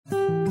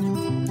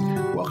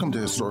Welcome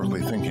to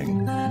Historically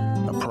Thinking,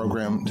 a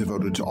program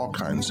devoted to all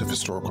kinds of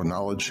historical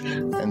knowledge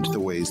and to the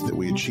ways that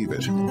we achieve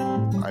it.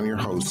 I'm your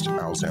host,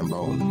 Al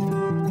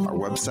Zambone. Our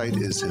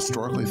website is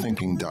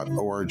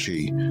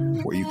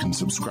historicallythinking.org, where you can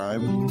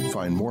subscribe,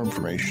 find more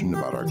information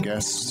about our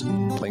guests,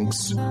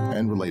 links,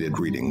 and related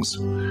readings.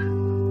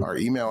 Our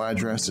email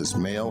address is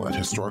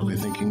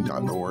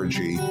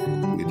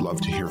mail@historicallythinking.org. We'd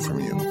love to hear from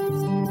you.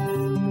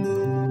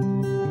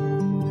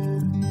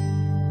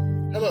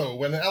 Hello.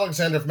 When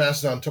Alexander of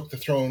Macedon took the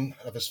throne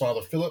of his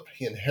father Philip,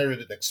 he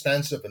inherited an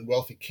expansive and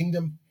wealthy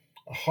kingdom,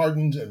 a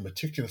hardened and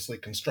meticulously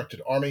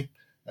constructed army,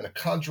 and a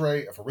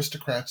cadre of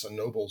aristocrats and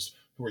nobles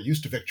who were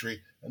used to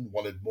victory and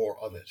wanted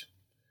more of it.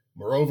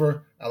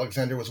 Moreover,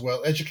 Alexander was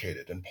well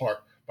educated, in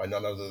part by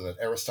none other than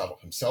Aristotle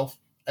himself,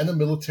 and a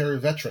military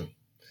veteran.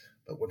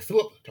 But when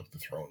Philip took the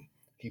throne,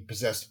 he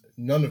possessed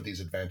none of these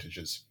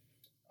advantages,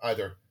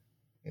 either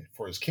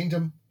for his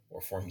kingdom or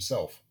for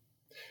himself.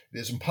 It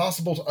is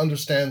impossible to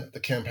understand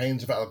the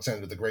campaigns of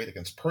Alexander the Great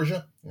against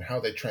Persia and how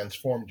they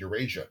transformed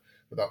Eurasia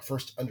without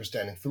first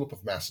understanding Philip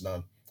of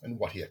Macedon and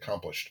what he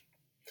accomplished.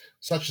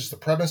 Such is the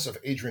premise of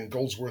Adrian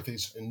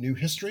Goldsworthy's New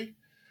History,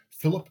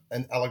 Philip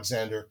and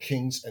Alexander,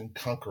 Kings and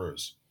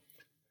Conquerors.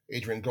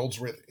 Adrian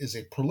Goldsworthy is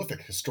a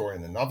prolific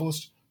historian and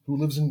novelist who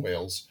lives in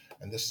Wales,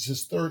 and this is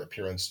his third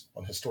appearance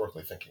on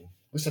Historically Thinking.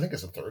 At least I think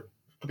it's the third.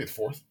 Could be the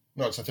fourth.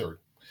 No, it's the third.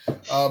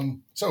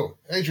 So,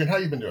 Adrian, how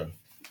you been doing?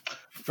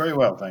 Very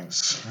well,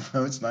 thanks.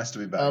 It's nice to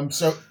be back.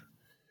 So,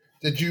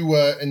 did you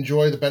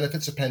enjoy the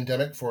benefits of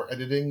pandemic for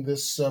editing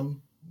this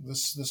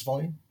this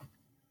volume,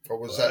 or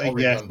was that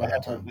already done by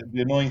that time?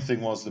 The annoying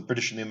thing was the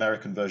British and the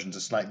American versions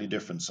are slightly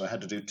different, so I had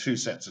to do two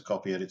sets of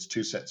copy edits,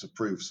 two sets of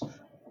proofs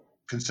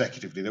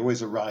consecutively. They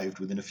always arrived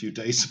within a few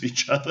days of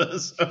each other,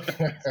 so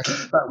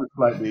that was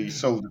slightly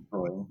soul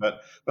destroying.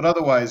 But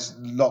otherwise,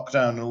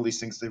 lockdown and all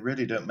these things, they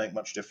really don't make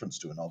much difference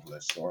to a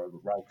novelist or a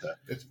writer.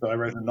 So I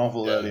wrote a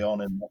novel early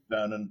on in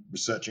lockdown and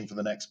researching for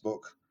the next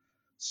book.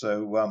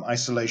 So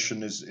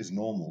isolation is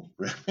normal,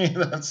 really.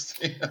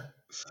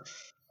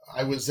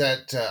 I was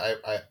at,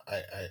 I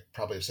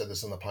probably have said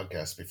this on the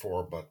podcast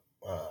before, but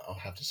I'll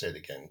have to say it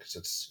again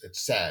because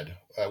it's sad.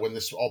 When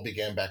this all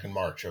began back in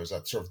March, I was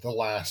at sort of the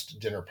last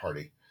dinner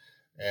party,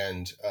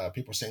 and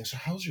people were saying, "So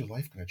how's your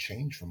life going to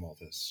change from all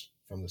this,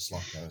 from this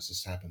lockdown as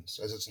this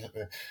happens, as it's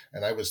happening?"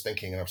 And I was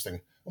thinking, "Oh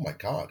my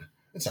God,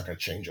 it's not going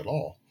to change at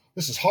all.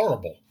 This is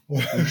horrible.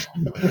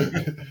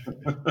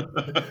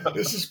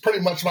 This is pretty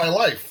much my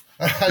life.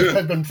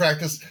 I've been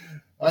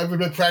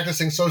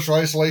practicing social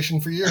isolation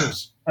for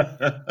years."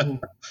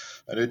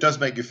 And it does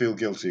make you feel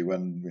guilty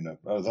when,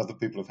 other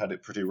people have had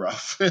it pretty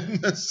rough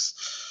in this.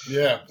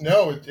 Yeah,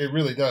 no, it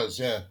really does.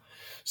 Yeah.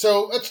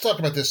 So let's talk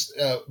about this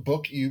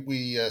book.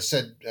 We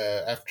said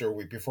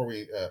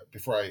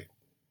before I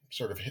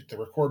sort of hit the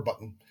record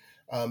button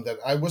that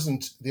I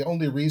wasn't the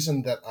only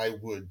reason that I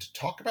would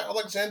talk about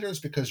Alexander is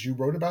because you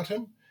wrote about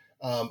him.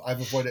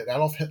 I've avoided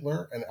Adolf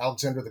Hitler and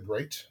Alexander the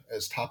Great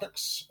as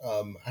topics.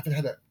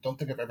 Don't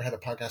think I've ever had a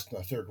podcast on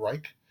the Third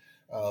Reich.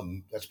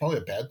 That's probably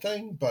a bad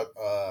thing, but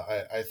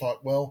I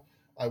thought, well,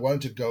 I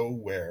wanted to go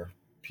where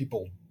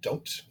people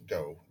don't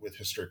go with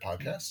history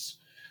podcasts.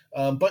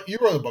 But you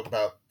wrote a book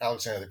about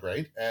Alexander the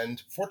Great,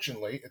 and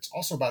fortunately, it's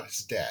also about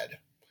his dad.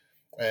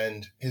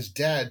 And his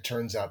dad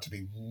turns out to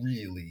be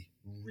really,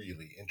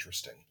 really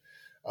interesting.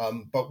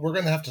 But we're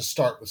going to have to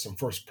start with some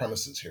first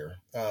premises here.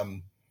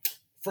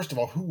 First of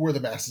all, who were the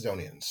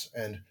Macedonians,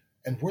 and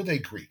were they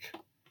Greek?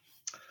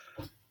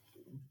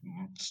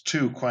 It's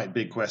two quite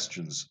big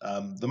questions.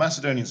 The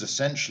Macedonians,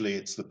 essentially,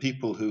 it's the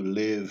people who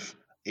live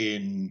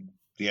in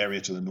the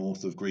area to the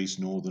north of Greece,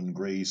 northern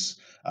Greece.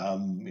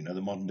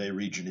 The modern day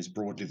region is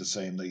broadly the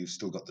same, though you've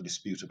still got the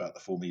dispute about the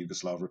former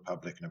Yugoslav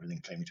Republic and everything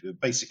claiming to be.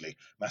 Basically,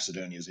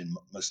 Macedonia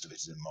most of it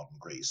is in modern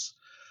Greece.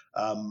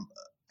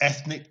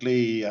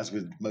 Ethnically, as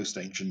with most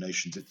ancient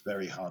nations, it's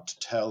very hard to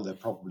tell. They're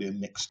probably a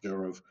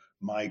mixture of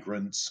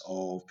migrants,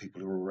 of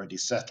people who are already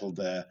settled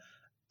there.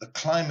 The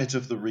climate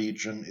of the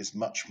region is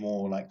much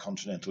more like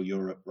continental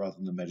Europe rather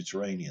than the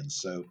Mediterranean.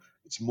 So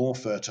it's more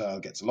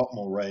fertile, gets a lot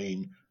more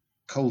rain,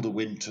 colder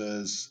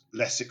winters,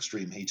 less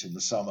extreme heat in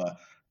the summer.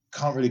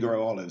 Can't really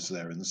grow olives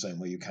there in the same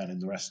way you can in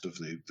the rest of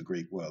the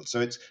Greek world.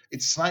 So it's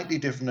slightly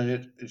different,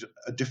 and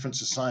a different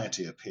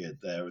society appeared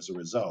there as a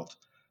result.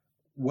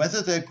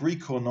 Whether they're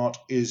Greek or not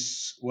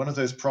is one of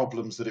those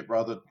problems that it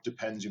rather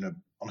depends,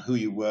 on who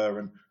you were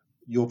and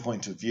your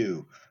point of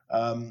view.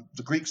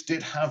 The Greeks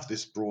did have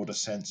this broader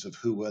sense of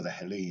who were the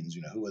Hellenes,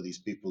 who were these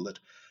people that,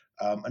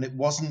 and it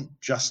wasn't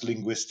just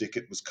linguistic,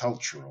 it was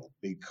cultural,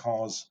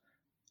 because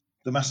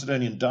the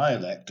Macedonian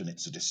dialect, and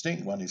it's a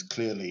distinct one, is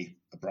clearly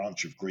a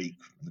branch of Greek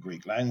and the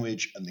Greek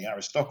language, and the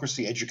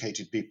aristocracy,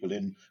 educated people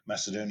in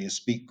Macedonia,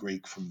 speak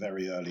Greek from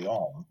very early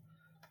on.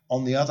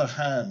 On the other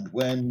hand,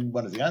 when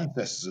one of the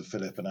ancestors of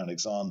Philip and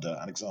Alexander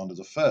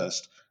I,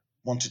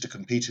 wanted to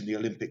compete in the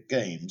Olympic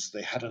Games,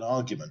 they had an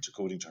argument,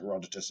 according to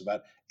Herodotus,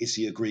 about is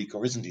he a Greek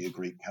or isn't he a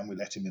Greek? Can we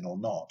let him in or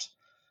not?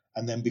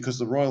 And then because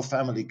the royal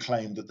family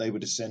claimed that they were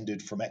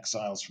descended from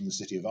exiles from the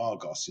city of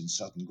Argos in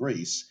southern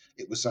Greece,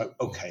 it was like,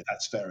 okay,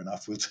 that's fair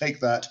enough. We'll take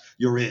that.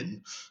 You're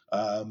in.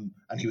 And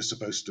he was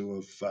supposed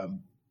to have.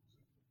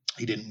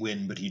 He didn't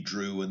win, but he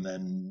drew, and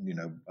then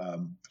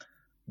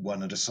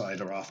won a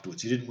decider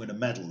afterwards. He didn't win a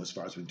medal, as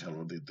far as we can tell.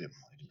 Or he didn't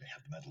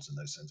have the medals in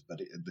those sense,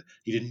 but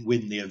he didn't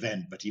win the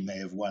event, but he may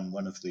have won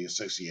one of the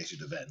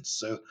associated events.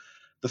 So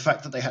the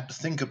fact that they had to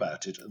think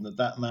about it, and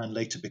that man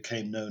later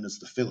became known as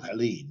the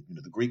Philhellene,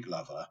 the Greek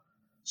lover,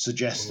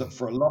 suggests that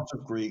for a lot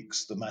of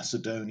Greeks, the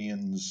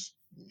Macedonians,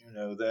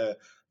 they're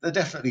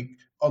definitely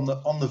on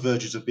the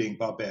verges of being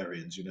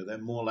barbarians. They're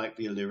more like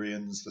the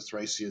Illyrians, the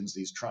Thracians,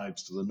 these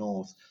tribes to the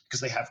north, because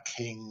they have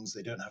kings,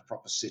 they don't have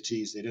proper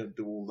cities, they don't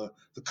do all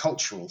the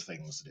cultural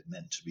things that it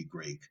meant to be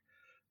Greek.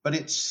 But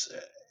it's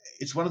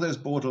one of those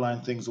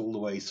borderline things all the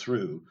way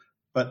through.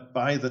 But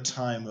by the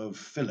time of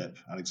Philip,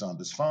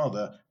 Alexander's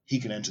father, he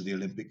can enter the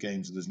Olympic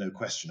Games, and there's no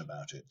question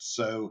about it.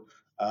 So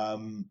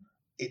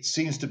it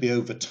seems to be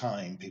over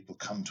time people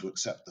come to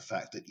accept the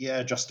fact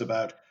that, just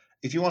about,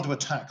 if you want to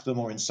attack them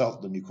or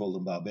insult them, you call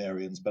them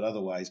barbarians, but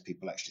otherwise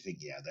people actually think,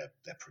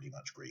 they're pretty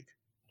much Greek.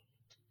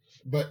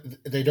 But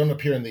they don't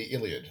appear in the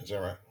Iliad, is that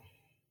right?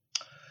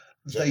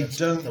 They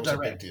don't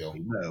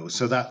directly, no.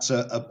 So that's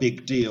a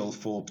big deal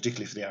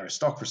particularly for the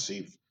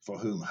aristocracy, for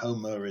whom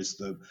Homer is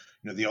the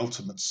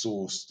ultimate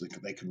source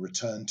that they can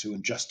return to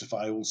and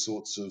justify all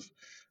sorts of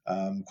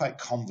quite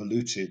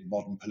convoluted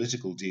modern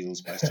political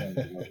deals by saying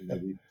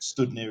we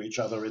stood near each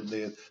other in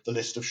the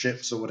list of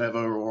ships or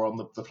whatever, or on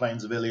the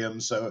plains of Ilium,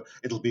 so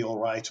it'll be all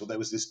right, or there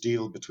was this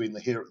deal between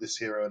this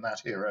hero and that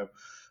hero.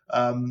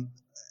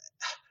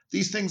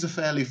 These things are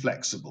fairly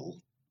flexible,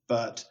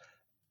 but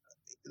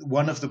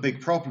one of the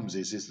big problems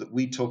is that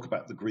we talk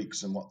about the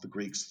Greeks and what the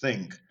Greeks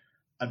think,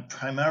 and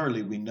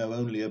primarily we know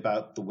only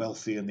about the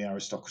wealthy and the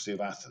aristocracy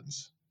of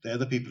Athens. They're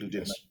the people who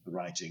did the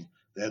writing.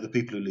 They're the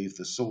people who leave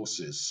the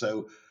sources.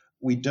 So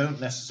we don't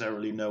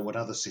necessarily know what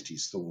other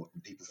cities thought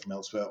and people from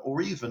elsewhere,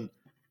 or even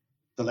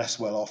the less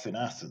well-off in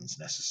Athens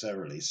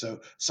necessarily.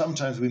 So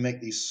sometimes we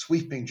make these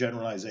sweeping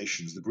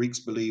generalizations. The Greeks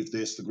believed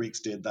this, the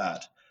Greeks did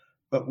that,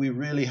 but we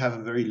really have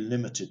a very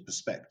limited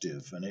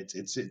perspective, and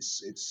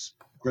it's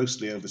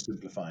grossly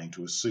oversimplifying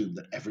to assume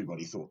that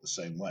everybody thought the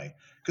same way.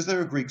 Because there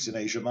are Greeks in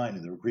Asia Minor,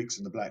 there are Greeks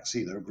in the Black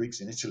Sea, there are Greeks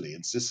in Italy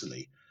and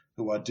Sicily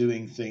who are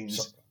doing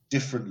things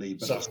differently,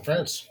 but Southern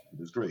France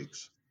as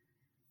Greeks.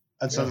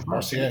 And Southern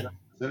France,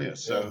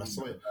 so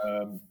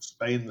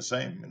Spain the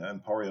same,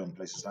 Emporion,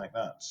 places like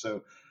that.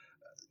 So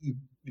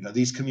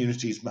these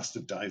communities must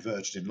have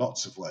diverged in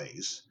lots of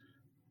ways,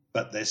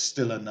 but there's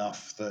still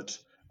enough that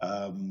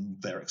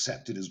they're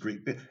accepted as Greek,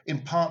 in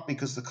part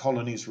because the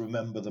colonies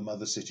remember the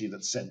mother city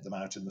that sent them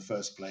out in the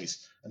first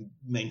place and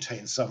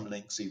maintain some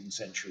links even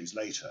centuries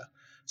later.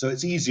 So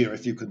it's easier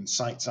if you can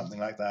cite something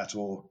like that,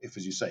 or if,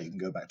 as you say, you can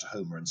go back to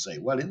Homer and say,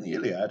 well, in the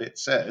Iliad it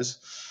says,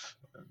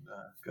 and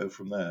go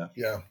from there.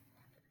 Yeah.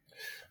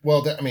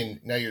 Well,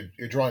 now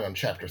you're drawing on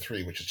chapter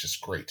 3, which is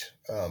just great,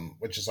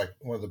 which is like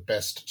one of the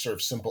best sort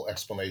of simple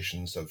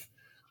explanations of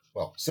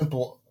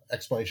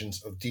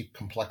deep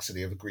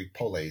complexity of the Greek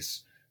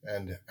polis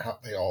and how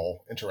they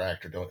all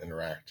interact or don't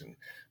interact. And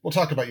we'll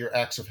talk about your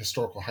acts of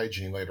historical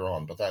hygiene later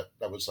on, but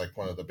that was like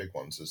one of the big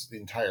ones, is the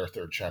entire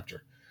 3rd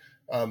chapter,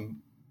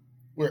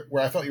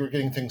 where I felt you were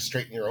getting things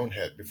straight in your own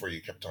head before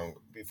you could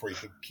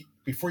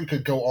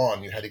go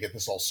on. You had to get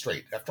this all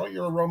straight. After all,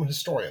 you're a Roman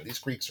historian. These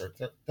Greeks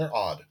they're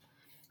odd,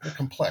 they're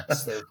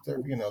complex,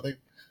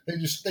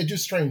 they do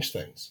strange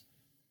things.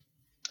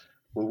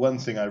 Well, one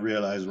thing I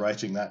realized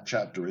writing that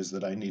chapter is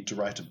that I need to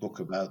write a book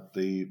about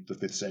the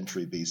 5th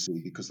century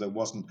BC, because I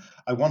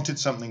wanted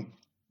something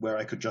where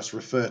I could just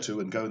refer to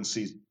and go and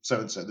see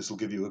so-and-so. This will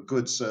give you a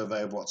good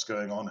survey of what's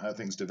going on, how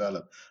things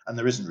develop. And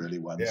there isn't really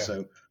one. Yeah.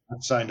 So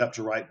I've signed up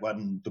to write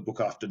the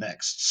book after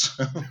next.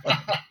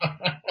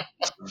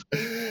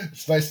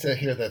 It's nice to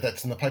hear that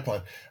that's in the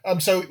pipeline.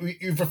 So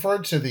you've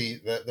referred to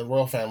the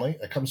royal family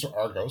that comes from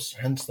Argos,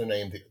 hence the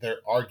name.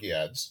 They're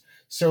Argeads.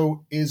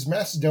 So is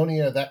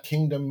Macedonia that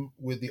kingdom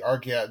with the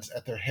Argeads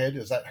at their head?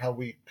 Is that how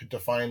we could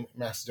define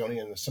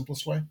Macedonia in the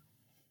simplest way?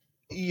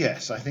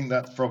 Yes, I think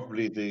that's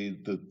probably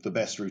the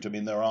best route. I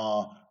mean, there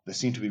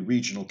seem to be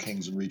regional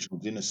kings and regional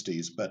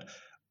dynasties, but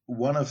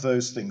one of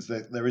those things,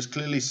 there is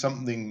clearly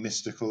something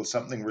mystical,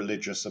 something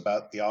religious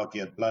about the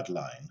Argead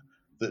bloodline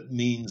that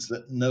means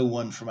that no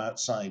one from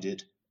outside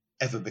it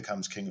ever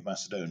becomes king of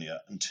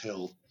Macedonia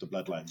until the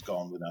bloodline's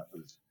gone, without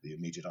the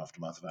immediate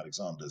aftermath of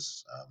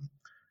Alexander's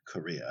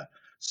career.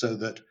 So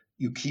that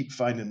you keep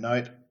finding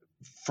now,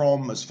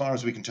 from, as far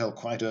as we can tell,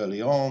 quite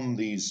early on,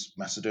 these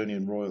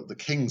Macedonian the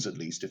kings at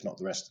least, if not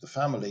the rest of the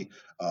family,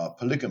 are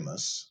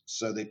polygamous.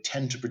 So they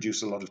tend to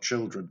produce a lot of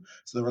children.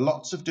 So there are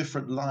lots of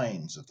different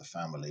lines of the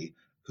family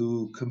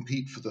who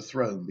compete for the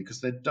throne,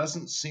 because there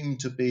doesn't seem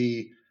to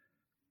be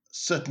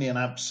certainly an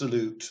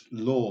absolute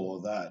law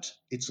that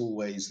it's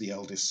always the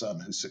eldest son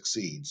who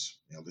succeeds,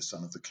 the eldest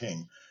son of the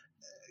king.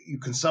 You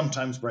can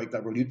sometimes break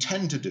that rule. You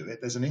tend to do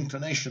it. There's an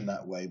inclination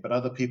that way, but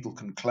other people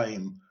can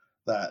claim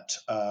that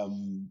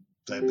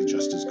they'll be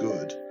just as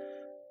good.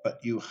 But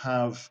you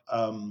have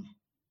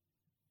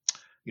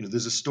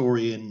There's a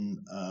story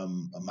in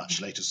a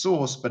much later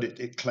source, but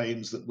it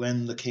claims that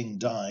when the king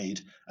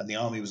died and the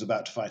army was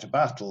about to fight a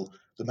battle,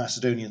 the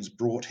Macedonians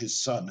brought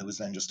his son, who was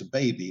then just a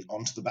baby,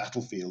 onto the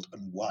battlefield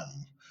and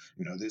won.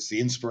 There's the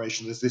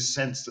inspiration. There's this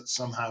sense that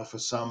somehow, for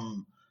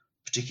some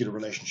particular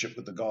relationship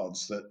with the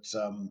gods,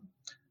 that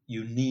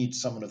you need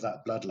someone of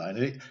that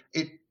bloodline.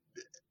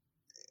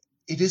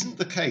 It isn't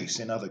the case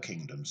in other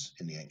kingdoms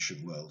in the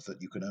ancient world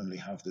that you can only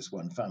have this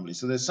one family.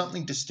 So there's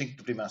something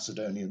distinctively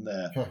Macedonian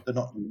there, Huh. though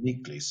not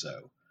uniquely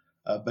so.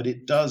 But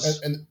it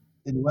does, And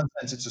in one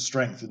sense, it's a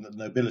strength in that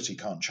the nobility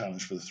can't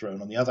challenge for the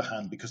throne. On the other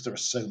hand, because there are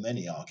so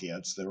many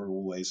Argeads, there are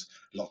always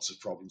lots of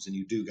problems, and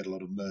you do get a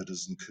lot of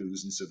murders and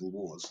coups and civil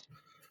wars.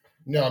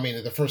 no, I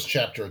mean, the first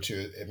chapter or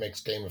two, it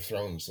makes Game of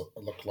Thrones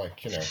look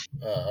like,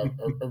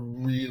 a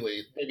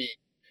really, maybe,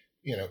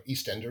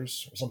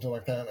 EastEnders or something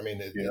like that. I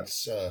mean,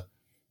 Yeah.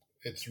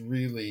 it's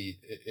really,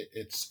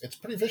 it's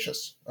pretty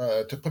vicious,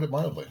 to put it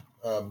mildly.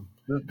 The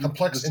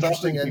Complex, interesting,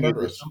 startling and thing is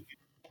murderous.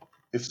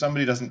 if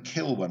somebody doesn't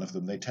kill one of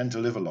them, they tend to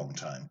live a long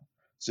time.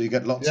 So you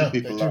get lots of Yeah,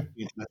 they people like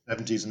do. into their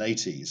 70s and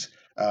 80s.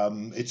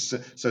 It's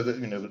so that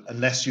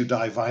unless you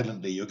die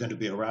violently, you're going to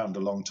be around a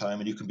long time,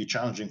 and you can be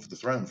challenging for the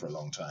throne for a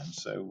long time.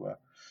 So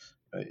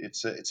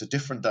it's a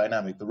different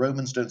dynamic. The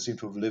Romans don't seem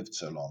to have lived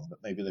so long, but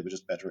maybe they were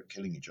just better at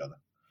killing each other.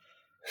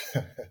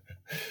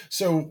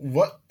 So,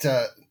 what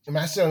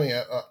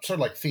Macedonia, sort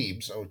of like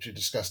Thebes, which you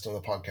discussed on the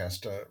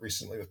podcast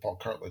recently with Paul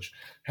Cartledge,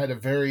 had a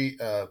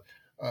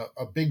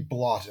big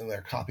blot in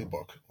their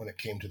copybook when it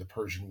came to the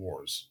Persian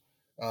Wars.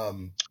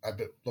 I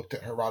looked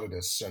at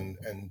Herodotus, and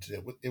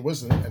it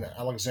was an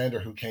Alexander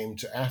who came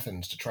to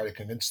Athens to try to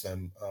convince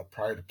them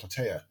prior to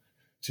Plataea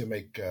to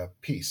make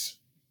peace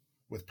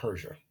with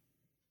Persia.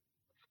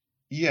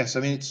 Yes, I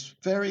mean it's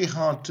very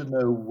hard to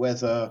know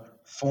whether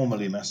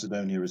formally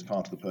Macedonia is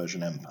part of the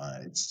Persian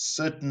Empire. It's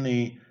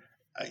certainly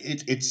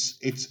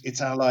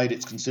it's allied.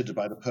 It's considered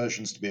by the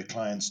Persians to be a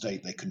client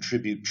state. They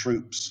contribute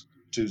troops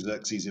to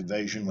Xerxes'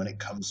 invasion when it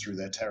comes through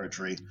their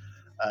territory,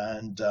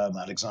 and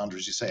Alexander,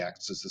 as you say,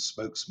 acts as the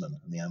spokesman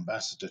and the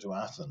ambassador to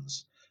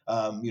Athens.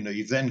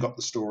 You've then got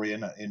the story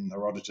in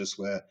Herodotus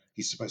where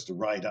he's supposed to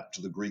ride up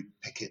to the Greek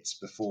pickets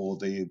before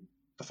the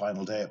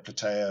final day at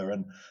Plataea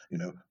and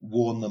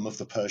warn them of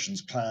the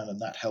Persians' plan, and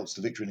that helps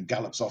the victory, and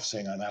gallops off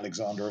saying I'm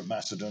Alexander of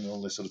Macedon and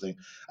all this sort of thing.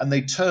 And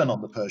they turn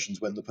on the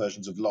Persians when the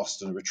Persians have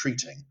lost and are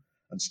retreating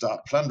and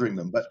start plundering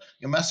them. But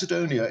in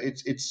Macedonia,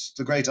 it's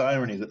the great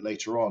irony that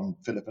later on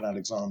Philip and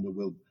Alexander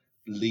will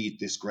lead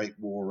this great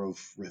war of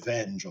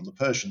revenge on the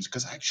Persians,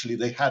 because actually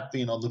they had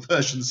been on the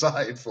Persian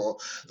side for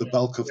the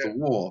bulk of the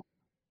war.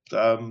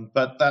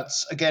 But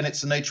that's again,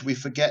 it's the nature. We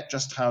forget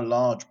just how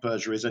large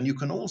Persia is, and you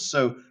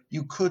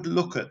could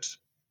look at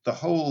the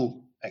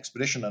whole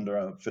expedition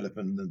under Philip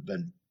and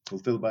then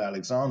fulfilled by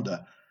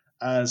Alexander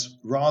as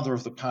rather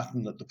of the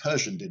pattern that the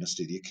Persian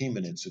dynasty, the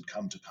Achaemenids, had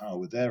come to power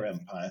with their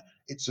empire.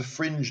 It's a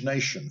fringe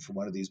nation from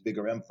one of these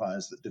bigger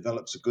empires that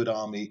develops a good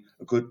army,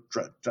 a good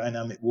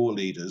dynamic war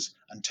leaders,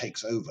 and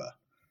takes over.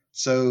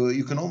 So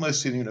you can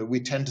almost see, we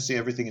tend to see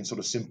everything in sort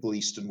of simple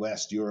East and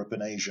West, Europe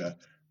and Asia,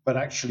 but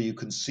actually you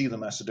can see the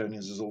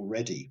Macedonians as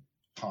already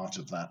part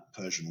of that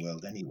Persian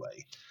world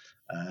anyway.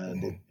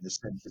 And in a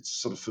sense, it's a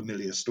sort of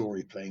familiar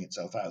story playing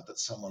itself out that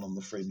someone on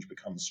the fringe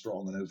becomes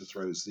strong and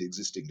overthrows the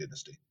existing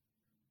dynasty.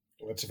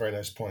 That's a very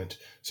nice point.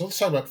 So let's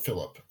talk about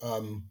Philip.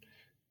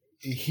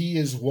 He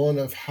is one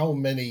of how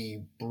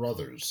many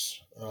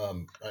brothers?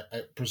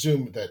 I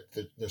presume that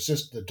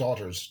the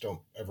daughters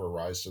don't ever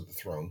rise to the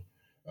throne.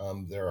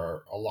 There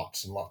are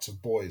lots and lots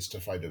of boys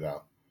to fight it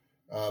out.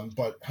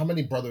 But how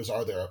many brothers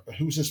are there?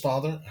 Who's his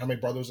father? How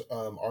many brothers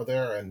are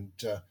there? And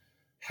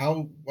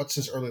what's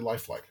his early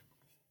life like?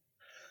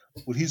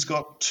 Well, he's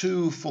got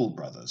two full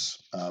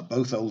brothers,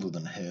 both older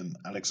than him,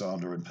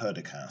 Alexander and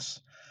Perdiccas.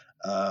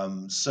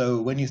 So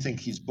when you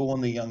think he's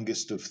born the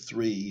youngest of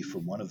three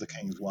from one of the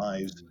king's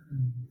wives,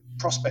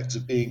 prospects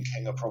of being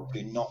king are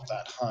probably not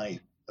that high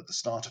at the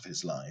start of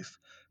his life.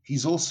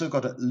 He's also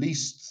got at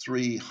least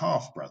three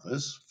half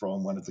brothers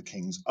from one of the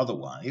king's other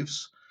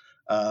wives,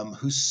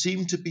 who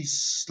seem to be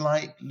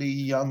slightly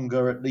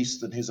younger, at least,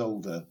 than his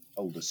older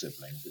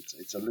siblings.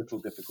 It's a little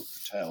difficult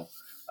to tell.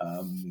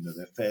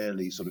 They're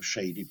fairly sort of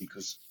shady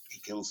because he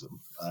kills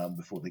them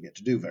before they get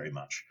to do very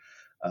much.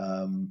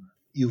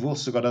 You've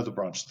also got other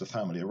branches of the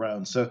family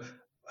around. So,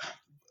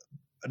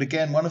 and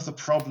again, one of the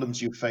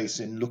problems you face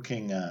in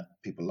looking at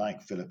people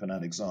like Philip and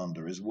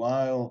Alexander is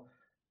while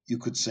you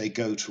could say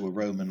go to a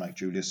Roman like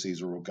Julius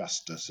Caesar or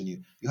Augustus, and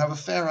you have a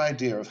fair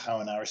idea of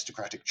how an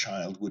aristocratic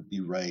child would be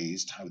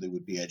raised, how they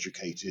would be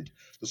educated,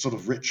 the sort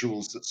of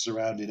rituals that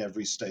surrounded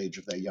every stage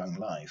of their young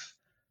life.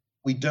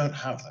 We don't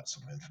have that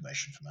sort of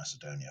information for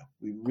Macedonia.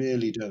 We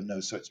really don't know.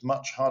 So it's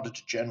much harder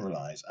to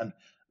generalize. And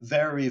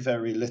very,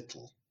 very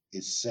little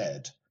is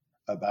said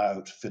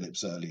about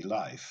Philip's early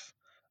life.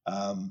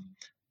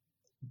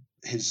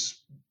 His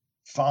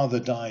father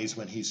dies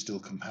when he's still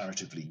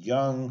comparatively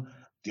young.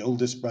 The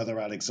oldest brother,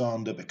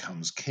 Alexander,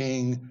 becomes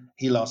king.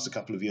 He lasts a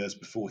couple of years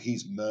before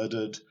he's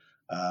murdered.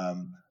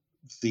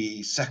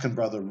 The second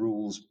brother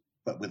rules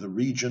but with a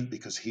regent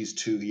because he's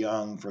too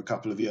young for a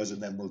couple of years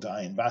and then will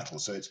die in battle.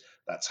 So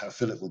that's how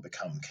Philip will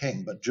become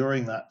king. But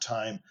during that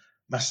time,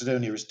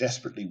 Macedonia is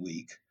desperately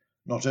weak.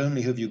 Not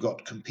only have you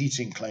got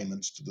competing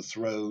claimants to the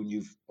throne,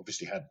 you've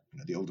obviously had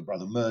the older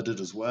brother murdered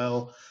as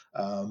well.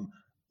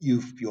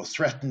 You're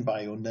threatened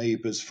by your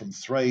neighbors from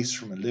Thrace,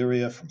 from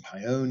Illyria, from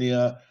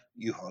Paeonia.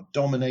 You are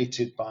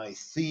dominated by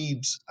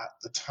Thebes at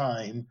the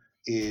time,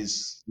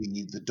 is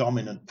the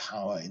dominant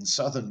power in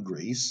southern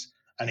Greece,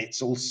 and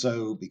it's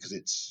also because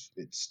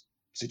it's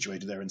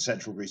situated there in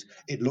central Greece.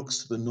 It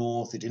looks to the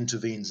north. It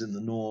intervenes in the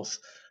north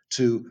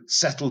to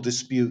settle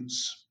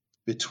disputes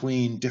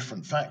between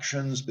different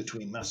factions,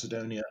 between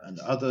Macedonia and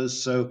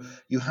others. So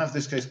you have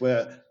this case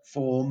where,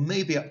 for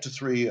maybe up to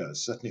 3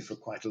 years, certainly for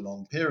quite a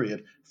long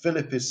period,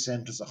 Philip is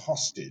sent as a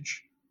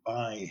hostage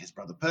by his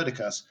brother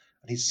Perdiccas,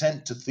 and he's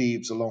sent to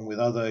Thebes along with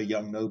other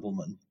young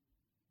noblemen,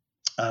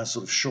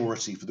 sort of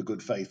surety for the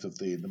good faith of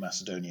the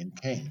Macedonian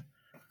king.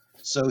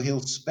 So he'll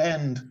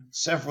spend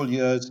several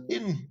years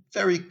in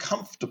very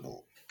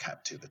comfortable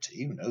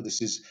captivity.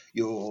 This is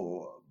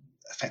you're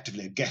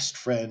effectively a guest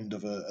friend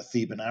of a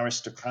Theban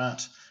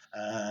aristocrat,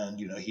 and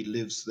he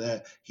lives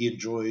there. He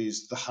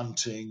enjoys the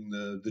hunting,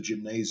 the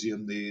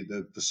gymnasium,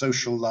 the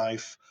social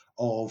life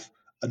of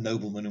a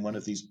nobleman in one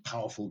of these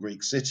powerful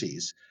Greek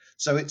cities.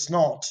 So it's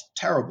not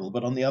terrible,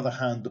 but on the other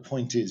hand, the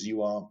point is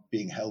you are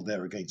being held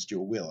there against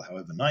your will,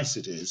 however nice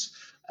it is,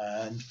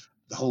 and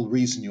the whole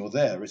reason you're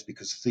there is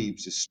because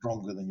Thebes is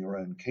stronger than your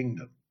own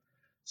kingdom.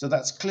 So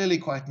that's clearly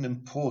quite an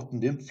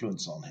important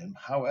influence on him.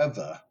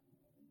 However,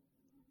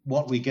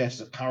 what we get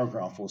is a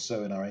paragraph or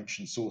so in our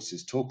ancient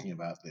sources talking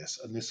about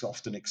this, and this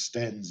often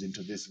extends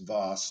into this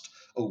vast,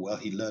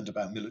 he learned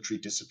about military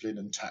discipline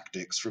and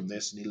tactics from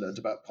this, and he learned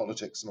about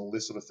politics and all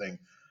this sort of thing.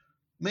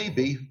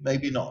 Maybe,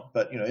 maybe not,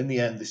 but in the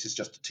end, this is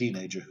just a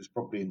teenager who's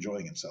probably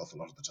enjoying himself a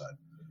lot of the time.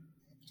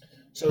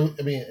 So,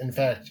 I mean, in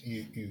fact,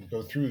 you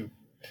go through.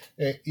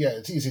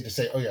 It's easy to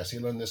say, oh yes, he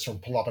learned this from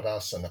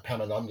Pelopidas and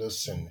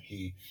Epaminondas, and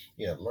he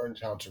learned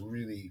how to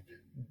really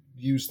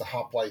use the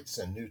hoplites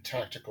and new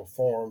tactical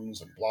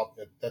forms and blah.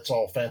 That's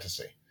all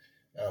fantasy.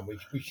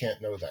 We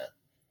can't know that.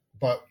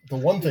 But the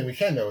one thing we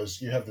can know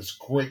is you have this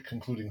great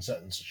concluding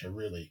sentence, which I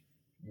really,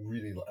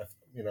 really,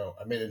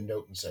 I made a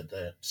note and said,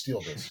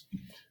 steal this.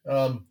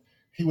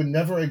 He would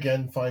never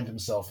again find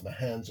himself in the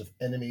hands of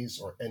enemies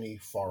or any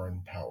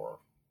foreign power.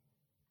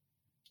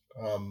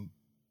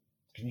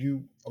 Can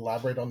you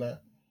elaborate on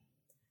that?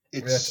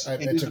 It's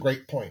a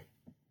great point.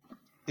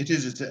 It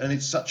is, and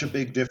it's such a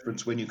big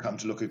difference when you come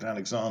to look at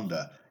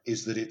Alexander,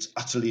 is that it's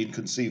utterly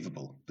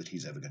inconceivable that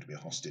he's ever going to be a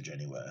hostage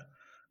anywhere.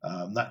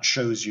 That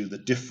shows you the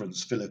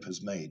difference Philip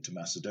has made to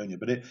Macedonia,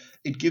 but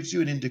it gives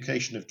you an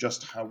indication of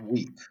just how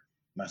weak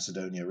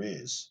Macedonia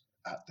is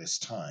at this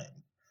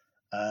time.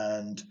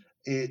 And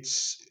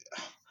it's,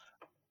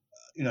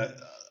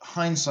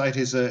 hindsight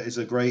is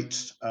a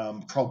great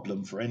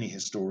problem for any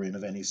historian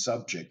of any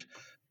subject,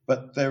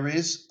 but there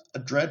is a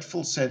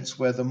dreadful sense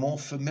where the more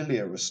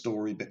familiar a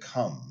story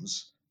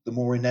becomes, the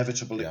more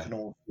inevitable it can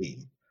all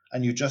seem.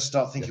 And you just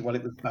start thinking, well,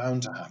 it was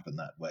bound to happen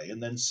that way.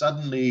 And then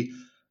suddenly,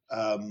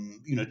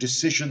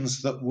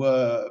 decisions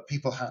that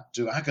people had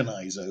to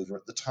agonize over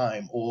at the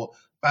time, or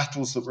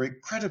battles that were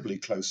incredibly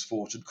close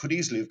fought and could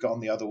easily have gone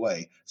the other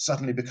way,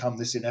 suddenly become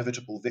this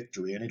inevitable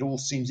victory. And it all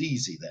seems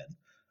easy then.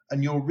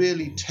 And you're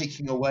really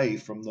taking away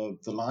from the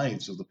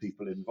lives of the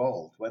people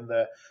involved when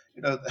they're,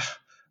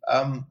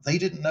 they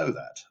didn't know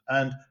that.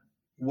 And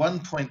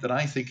one point that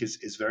I think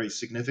is very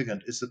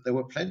significant is that there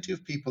were plenty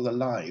of people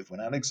alive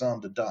when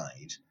Alexander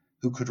died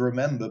who could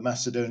remember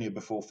Macedonia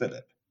before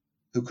Philip,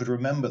 who could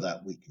remember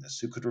that weakness,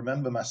 who could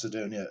remember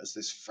Macedonia as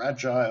this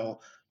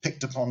fragile,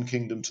 picked-upon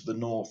kingdom to the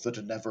north that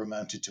had never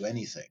amounted to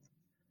anything.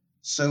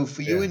 So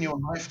for you in your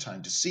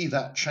lifetime to see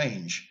that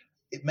change,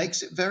 it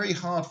makes it very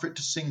hard for it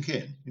to sink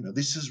in.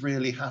 This has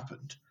really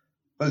happened,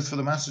 both for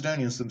the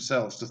Macedonians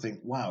themselves to think,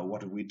 wow,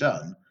 what have we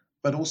done?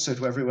 But also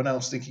to everyone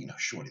else thinking, no,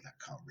 surely that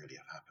can't really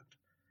have happened.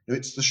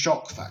 It's the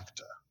shock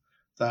factor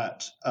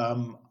that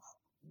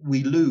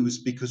we lose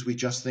because we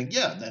just think,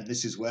 and then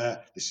this is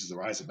the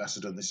rise of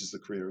Macedon, this is the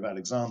career of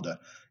Alexander.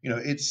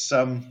 It's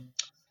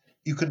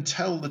you can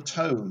tell the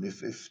tone,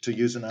 if to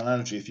use an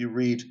analogy, if you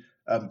read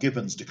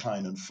Gibbon's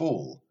Decline and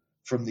Fall,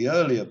 from the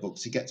earlier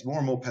books, he gets more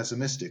and more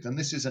pessimistic. And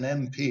this is an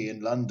MP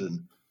in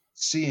London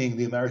seeing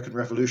the American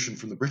Revolution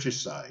from the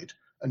British side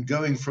and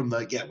going from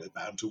we're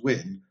bound to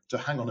win, to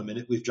hang on a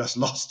minute, we've just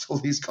lost all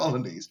these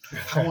colonies.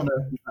 How on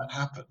earth did that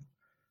happen?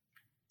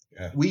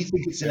 Yeah. We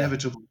think it's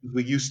inevitable because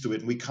we're used to it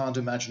and we can't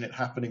imagine it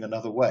happening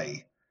another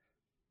way.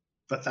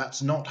 But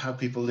that's not how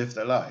people live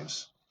their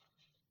lives.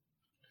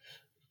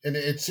 And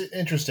it's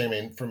interesting, I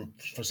mean,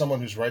 for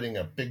someone who's writing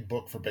a big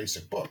book for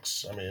basic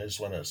books, I mean, I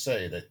just want to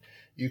say that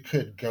you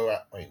could go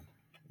out, I mean,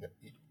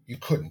 you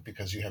couldn't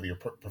because you have your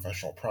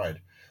professional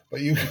pride,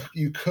 but you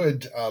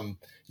could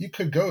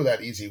go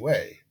that easy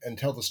way and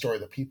tell the story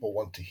that people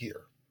want to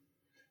hear.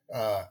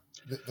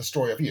 The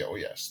story of,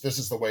 yes, this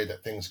is the way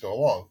that things go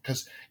along.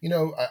 Because,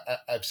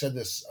 I've said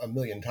this a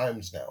million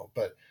times now,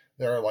 but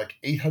there are like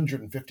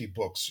 850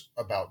 books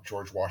about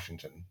George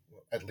Washington,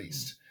 at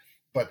least.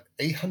 But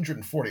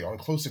 840 on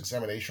close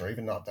examination, or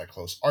even not that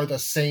close, are the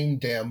same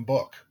damn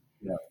book.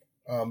 Yeah.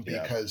 Yeah.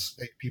 Because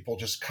people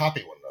just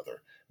copy one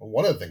another. And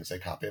one of the things they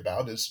copy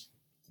about is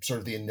sort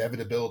of the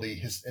inevitability,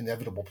 his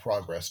inevitable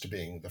progress to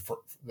being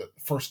the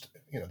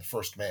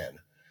first man,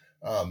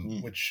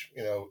 which,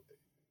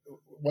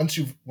 once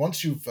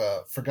you've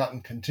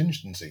forgotten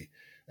contingency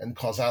and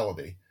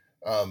causality,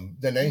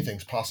 then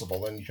anything's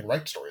possible. Then you can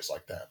write stories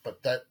like that.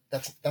 But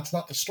that's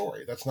not the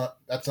story. That's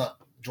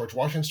not George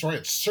Washington's story.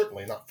 It's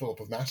certainly not Philip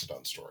of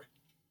Macedon's story.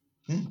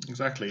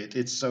 Exactly.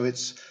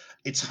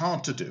 It's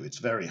hard to do. It's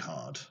very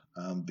hard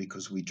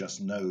because we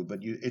just know. But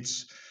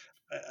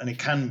it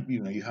can,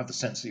 you have the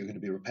sense that you're going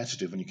to be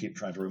repetitive when you keep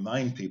trying to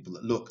remind people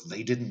that, look,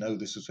 they didn't know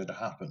this was going to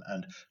happen,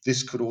 and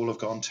this could all have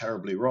gone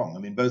terribly wrong. I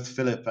mean, both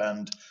Philip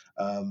and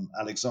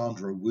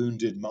Alexander are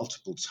wounded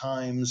multiple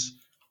times.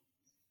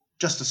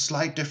 Just a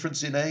slight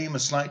difference in aim, a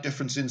slight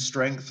difference in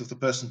strength of the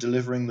person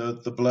delivering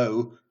the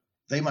blow.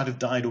 They might have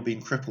died or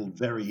been crippled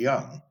very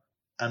young,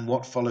 and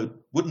what followed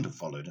wouldn't have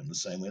followed in the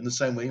same way. In the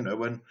same way,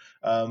 when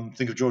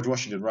think of George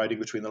Washington riding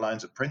between the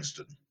lines at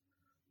Princeton.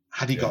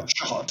 Had he got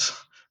shot,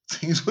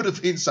 things would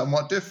have been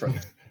somewhat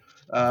different.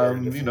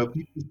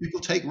 People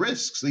take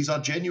risks. These are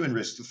genuine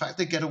risks. The fact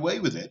they get away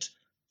with it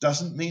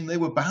doesn't mean they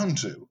were bound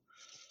to.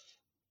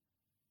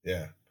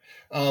 Yeah.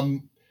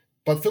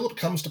 But Philip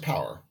comes to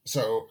power.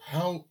 So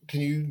how can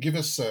you give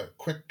us a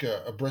quick,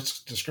 a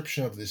brisk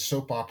description of the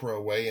soap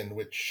opera way in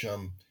which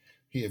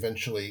he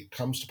eventually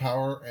comes to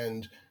power,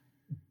 and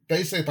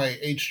basically by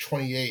age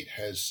 28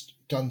 has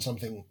done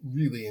something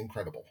really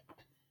incredible?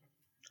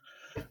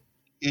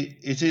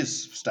 It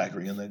is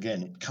staggering, and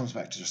again, it comes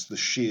back to just the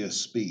sheer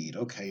speed.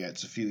 Okay, yeah,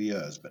 it's a few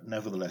years, but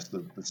nevertheless,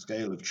 the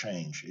scale of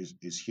change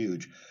is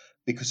huge,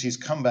 because he's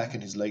come back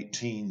in his late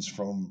teens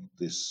from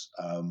this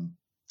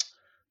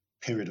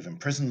period of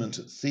imprisonment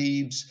at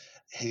Thebes.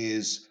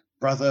 His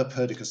brother,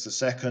 Perdiccas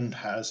II,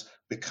 has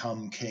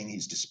become king.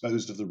 He's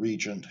disposed of the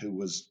regent who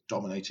was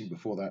dominating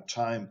before that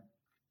time.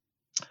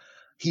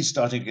 He's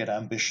starting to get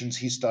ambitions.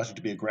 He's starting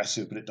to be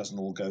aggressive, but it doesn't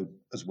all go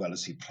as well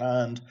as he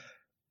planned.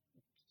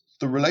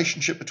 The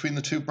relationship between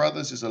the two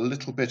brothers is a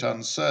little bit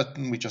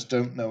uncertain. We just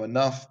don't know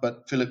enough,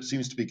 but Philip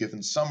seems to be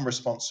given some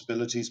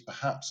responsibilities,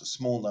 perhaps a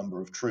small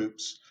number of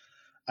troops.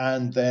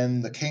 And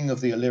then the king of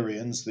the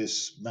Illyrians,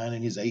 this man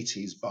in his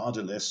 80s,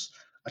 Bardalus,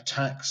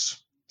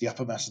 attacks the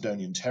Upper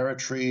Macedonian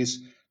territories,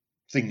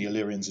 thing the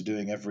Illyrians are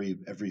doing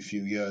every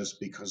few years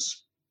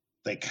because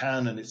they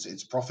can, and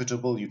it's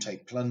profitable. You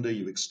take plunder,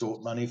 you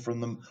extort money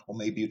from them, or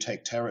maybe you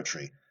take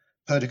territory.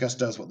 Perdiccas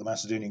does what the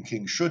Macedonian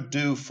king should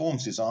do,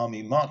 forms his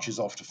army, marches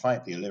off to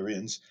fight the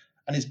Illyrians,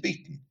 and is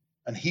beaten,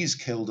 and he's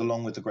killed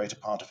along with the greater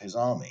part of his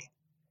army.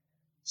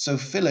 So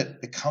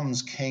Philip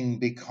becomes king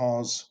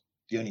because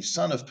the only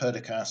son of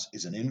Perdiccas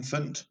is an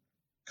infant,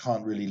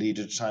 can't really lead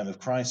at a time of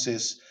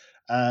crisis,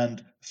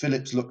 and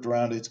Philip's looked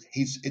around.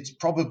 It's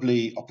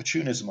probably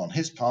opportunism on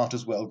his part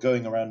as well,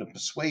 going around and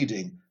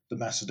persuading the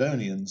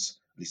Macedonians,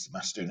 at least the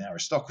Macedonian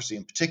aristocracy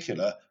in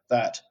particular,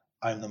 that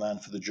I'm the man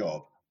for the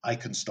job. I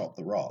can stop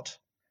the rot.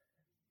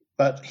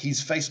 But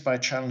he's faced by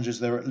challenges.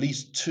 There are at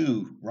least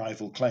two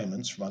rival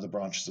claimants from other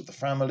branches of the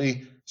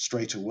family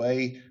straight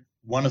away.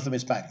 One of them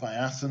is backed by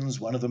Athens,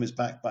 one of them is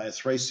backed by a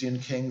Thracian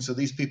king. So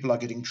these people are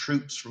getting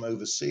troops from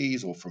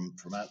overseas or from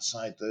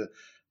outside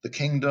the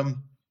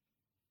kingdom.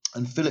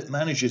 And Philip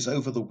manages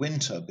over the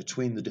winter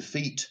between the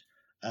defeat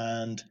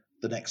and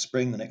the next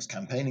spring, the next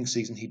campaigning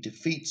season, he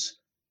defeats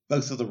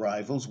both of the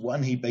rivals.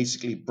 One, he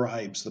basically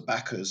bribes the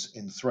backers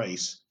in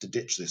Thrace to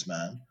ditch this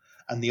man,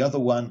 and the other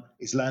one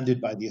is landed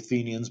by the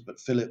Athenians, but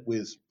Philip,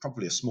 with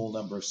probably a small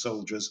number of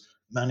soldiers,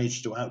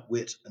 managed to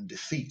outwit and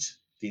defeat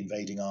the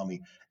invading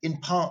army, in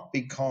part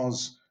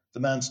because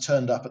the man's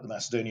turned up at the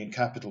Macedonian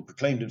capital,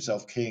 proclaimed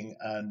himself king,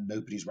 and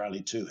nobody's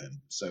rallied to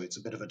him. So it's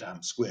a bit of a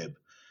damp squib.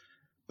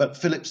 But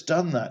Philip's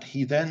done that.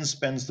 He then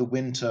spends the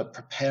winter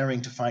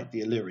preparing to fight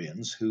the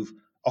Illyrians, who've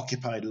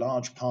occupied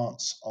large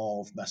parts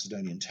of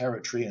Macedonian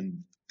territory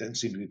and don't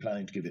seem to be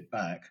planning to give it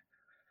back.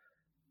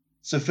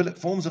 So Philip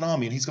forms an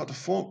army, and he's got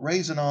to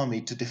raise an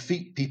army to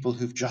defeat people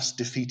who've just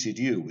defeated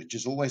you, which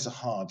is always a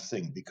hard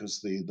thing because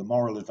the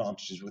moral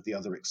advantage is with the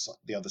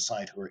other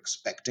side who are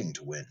expecting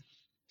to win.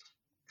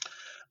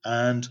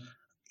 And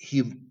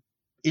he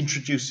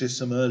introduces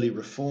some early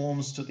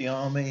reforms to the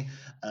army,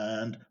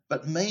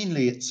 but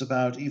mainly it's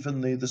about,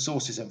 even the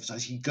sources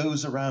emphasize, he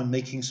goes around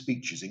making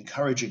speeches,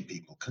 encouraging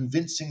people,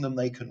 convincing them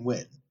they can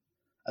win.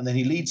 And then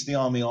he leads the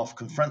army off,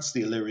 confronts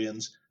the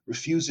Illyrians,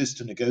 refuses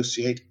to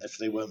negotiate if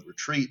they won't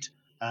retreat,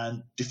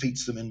 and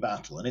defeats them in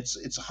battle. And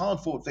it's a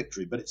hard-fought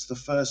victory, but it's the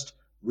first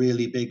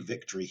really big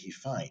victory he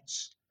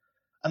fights.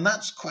 And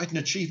that's quite an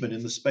achievement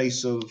in the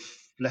space of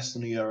less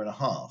than a year and a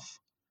half,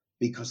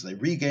 because they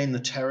regain the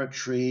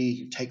territory.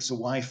 He takes a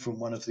wife from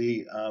one of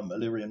the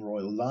Illyrian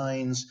royal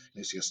lines.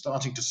 So you're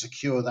starting to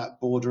secure that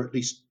border, at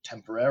least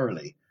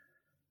temporarily.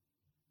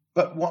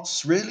 But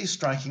what's really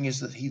striking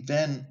is that he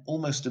then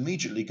almost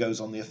immediately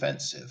goes on the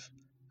offensive.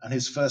 And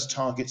his first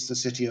target's the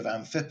city of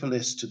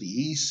Amphipolis to the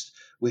east,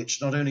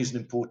 which not only is an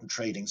important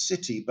trading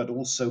city, but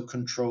also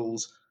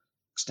controls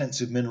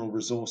extensive mineral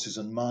resources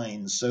and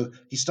mines. So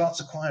he starts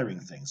acquiring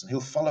things, and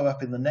he'll follow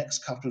up in the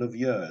next couple of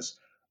years,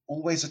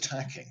 always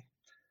attacking.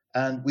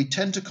 And we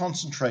tend to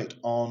concentrate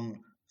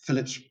on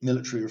Philip's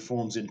military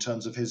reforms in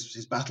terms of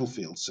his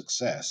battlefield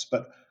success.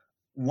 But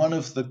one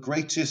of the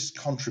greatest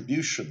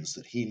contributions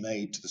that he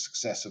made to the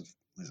success of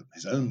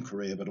his own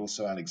career, but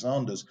also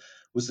Alexander's,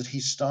 was that he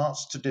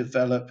starts to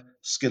develop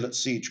skill at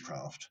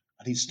siegecraft.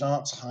 And he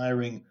starts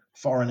hiring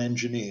foreign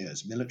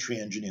engineers, military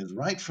engineers,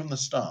 right from the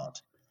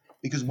start.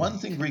 Because one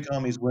thing Greek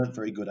armies weren't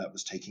very good at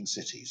was taking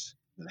cities.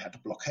 They had to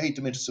blockade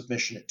them into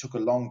submission. It took a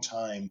long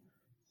time,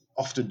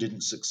 often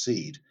didn't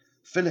succeed.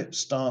 Philip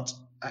starts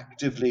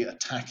actively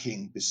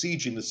attacking,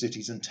 besieging the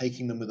cities and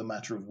taking them with a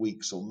matter of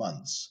weeks or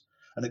months,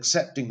 and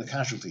accepting the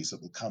casualties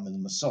that will come in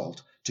an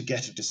assault to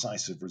get a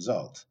decisive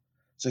result.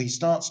 So he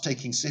starts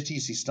taking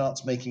cities, he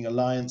starts making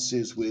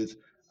alliances with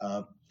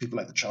people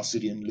like the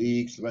Chalcidian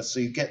League, the rest. So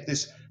you get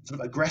this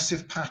sort of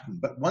aggressive pattern.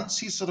 But once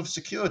he's sort of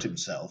secured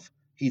himself,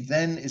 he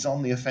then is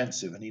on the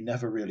offensive and he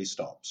never really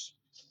stops.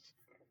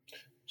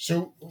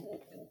 So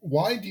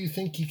why do you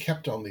think he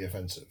kept on the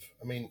offensive?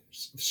 I mean,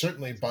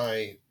 certainly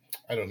by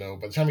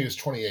the time he was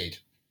 28,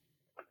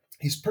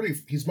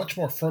 he's much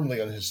more firmly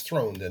on his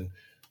throne than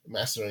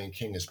Macedonian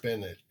king has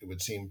been, it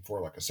would seem,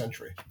 for like a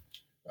century.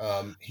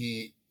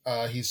 He's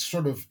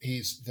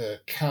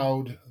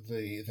cowed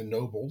the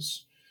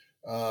nobles.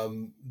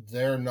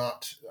 They're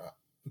not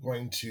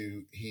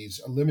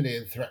he's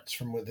eliminated threats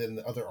from within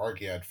the other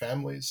Argead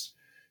families.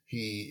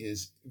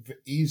 He's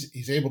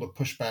able to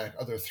push back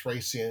other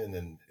Thracian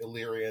and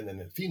Illyrian and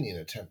Athenian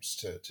attempts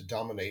to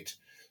dominate.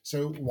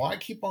 So why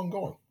keep on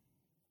going?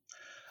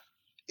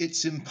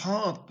 It's in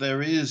part,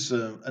 there is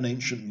an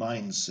ancient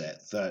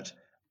mindset that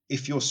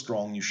if you're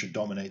strong, you should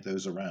dominate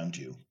those around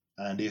you.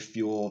 And if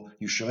you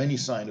show any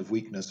sign of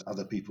weakness,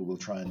 other people will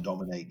try and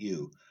dominate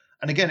you.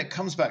 And again, it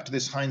comes back to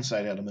this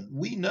hindsight element.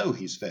 We know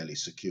he's fairly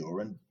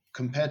secure, and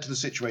compared to the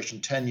situation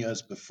 10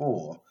 years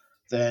before,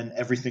 then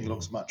everything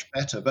looks much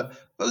better. But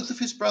both of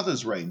his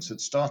brothers' reigns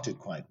had started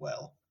quite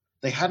well.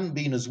 They hadn't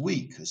been as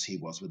weak as he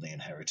was when they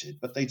inherited,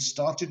 but they'd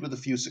started with a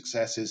few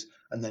successes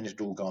and then it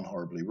had all gone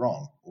horribly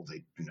wrong, or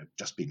they'd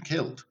just been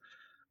killed.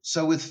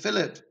 So with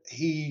Philip,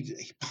 he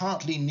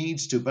partly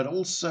needs to, but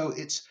also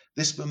it's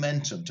this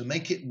momentum to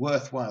make it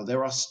worthwhile.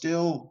 There are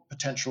still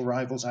potential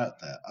rivals out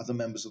there, other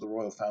members of the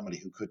royal family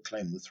who could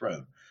claim the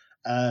throne.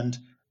 And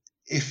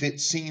if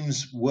it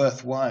seems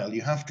worthwhile,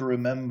 you have to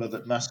remember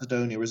that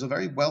Macedonia is a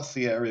very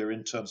wealthy area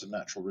in terms of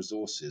natural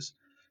resources.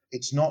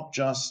 It's not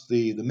just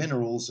the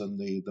minerals and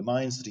the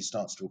mines that he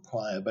starts to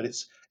acquire, but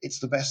it's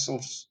the best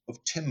source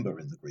of timber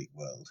in the Greek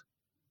world.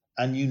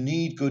 And you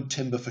need good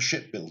timber for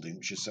shipbuilding,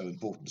 which is so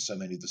important to so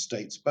many of the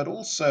states. But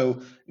also,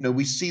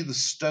 we see the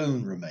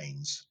stone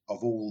remains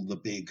of all the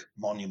big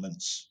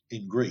monuments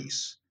in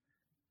Greece.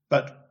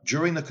 But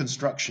during the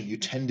construction, you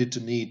tended to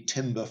need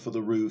timber for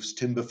the roofs,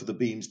 timber for the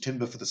beams,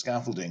 timber for the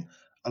scaffolding.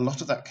 A lot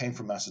of that came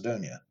from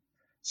Macedonia.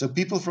 So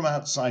people from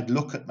outside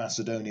look at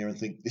Macedonia and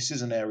think this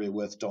is an area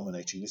worth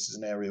dominating, this is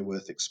an area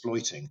worth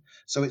exploiting.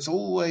 So it's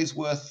always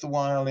worth the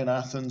while in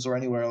Athens or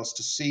anywhere else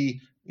to see,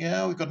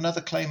 we've got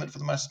another claimant for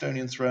the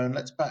Macedonian throne,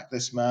 let's back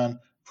this man,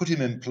 put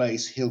him in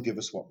place, he'll give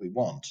us what we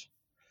want.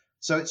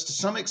 So it's to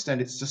some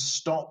extent, it's to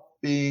stop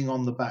being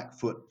on the back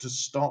foot, to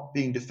stop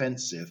being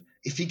defensive.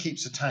 If he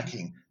keeps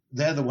attacking,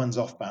 they're the ones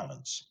off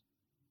balance.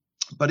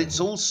 But it's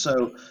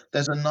also,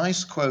 there's a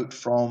nice quote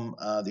from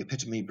the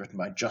Epitome written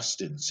by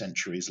Justin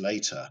centuries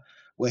later,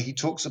 where he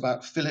talks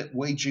about Philip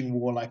waging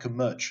war like a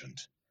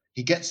merchant.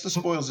 He gets the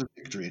spoils of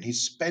victory and he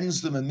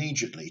spends them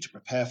immediately to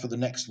prepare for the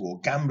next war,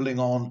 gambling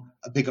on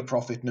a bigger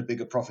profit and a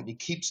bigger profit. He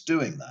keeps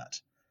doing that.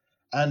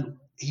 And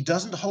he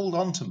doesn't hold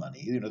on to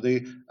money.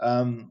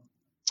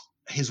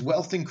 His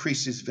wealth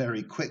increases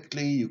very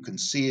quickly. You can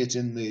see it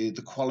in the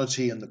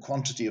quality and the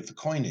quantity of the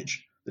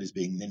coinage that is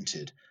being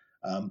minted.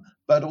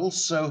 But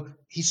also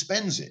he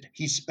spends it.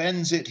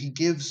 He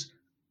gives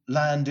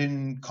land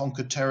in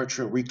conquered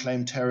territory or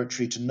reclaimed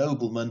territory to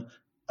noblemen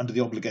under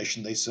the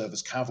obligation they serve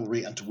as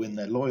cavalry and to win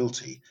their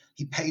loyalty.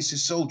 He pays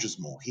his soldiers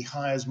more. He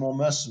hires more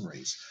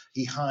mercenaries.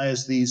 He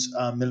hires these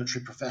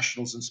military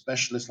professionals and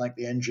specialists like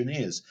the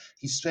engineers.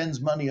 He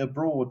spends money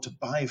abroad to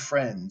buy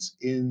friends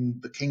in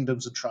the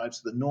kingdoms and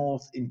tribes to the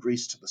north, in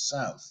Greece to the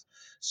south.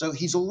 So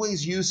he's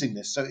always using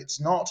this. So it's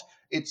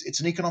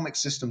an economic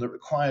system that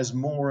requires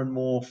more and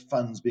more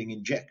funds being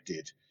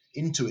injected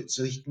into it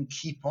so he can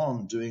keep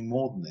on doing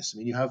more than this. I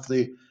mean, you have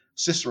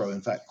Cicero,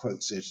 in fact,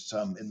 quotes it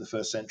in the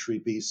 1st century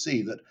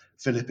BC that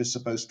Philip is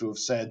supposed to have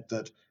said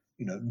that,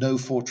 no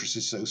fortress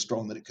is so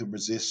strong that it can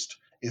resist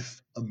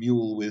if a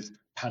mule with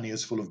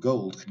panniers full of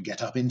gold can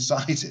get up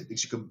inside it,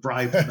 because you can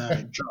bribe the man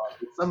in charge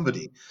with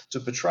somebody to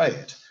betray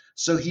it.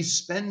 So he's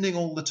spending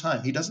all the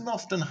time. He doesn't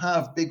often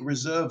have big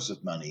reserves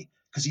of money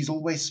because he's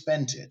always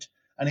spent it.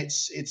 And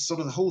it's sort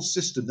of the whole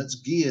system that's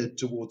geared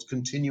towards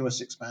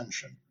continuous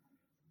expansion.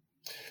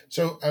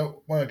 So I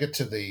want to get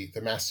to the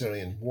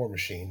Macedonian war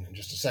machine in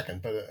just a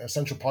second, but an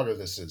essential part of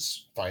this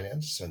is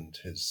finance and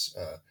his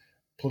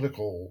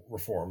political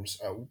reforms.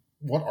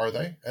 What are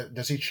they?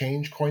 Does he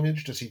change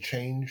coinage? Does he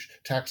change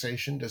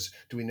taxation?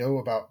 Do we know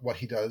about what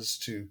he does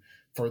to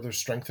further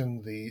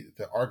strengthen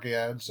the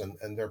Argeads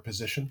and their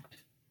position?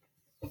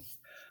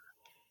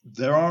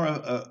 There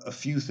are a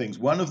few things.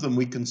 One of them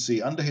we can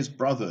see under his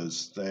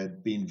brothers,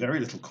 there'd been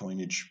very little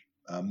coinage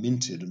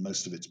minted, and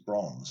most of it's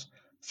bronze.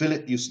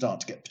 Philip, you start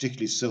to get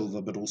particularly silver,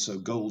 but also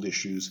gold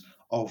issues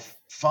of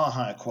far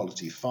higher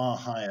quality, far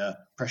higher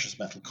precious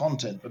metal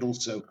content, but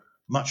also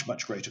much,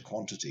 much greater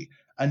quantity.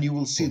 And you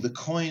will see Hmm. the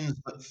coins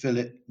that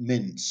Philip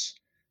mints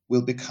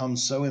will become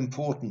so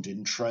important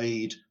in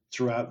trade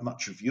throughout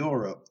much of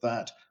Europe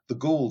that the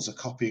Gauls are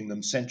copying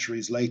them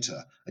centuries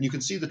later, and you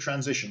can see the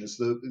transition as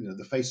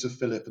the face of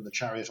Philip and the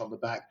chariot on the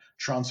back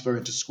transfer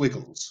into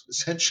squiggles,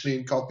 essentially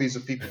in copies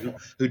of people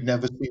who'd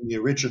never seen the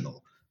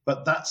original.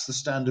 But that's the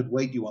standard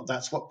weight you want.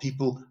 That's what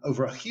people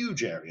over a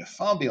huge area,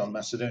 far beyond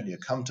Macedonia,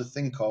 come to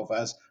think of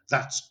as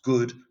that's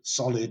good,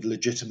 solid,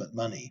 legitimate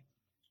money.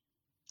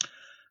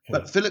 Hmm.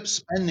 But Philip's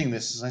spending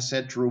this, as I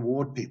said, to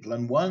reward people.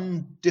 And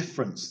one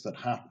difference that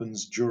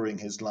happens during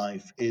his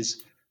life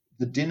is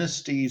the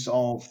dynasties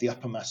of the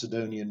Upper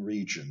Macedonian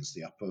regions,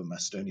 the Upper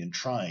Macedonian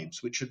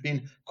tribes, which had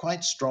been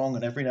quite strong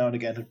and every now and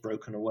again had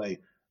broken away.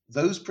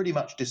 Those pretty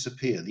much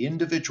disappear. The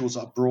individuals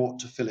are brought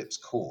to Philip's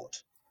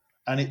court.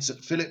 And it's at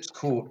Philip's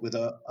court with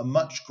a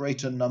much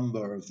greater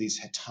number of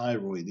these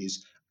hetairoi,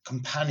 these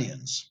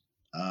companions,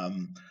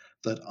 um,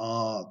 that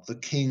are the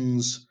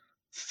king's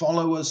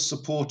followers,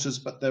 supporters,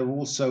 but they're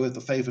also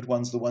the favored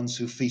ones, the ones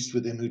who feast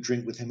with him, who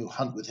drink with him, who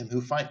hunt with him, who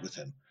fight with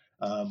him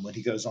when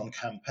he goes on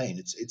campaign.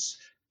 It's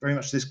very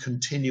much this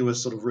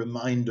continuous sort of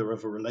reminder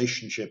of a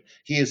relationship.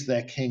 He is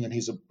their king and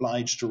he's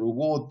obliged to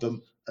reward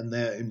them, and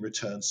they in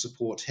return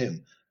support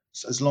him.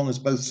 So as long as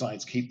both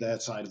sides keep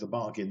their side of the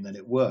bargain, then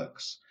it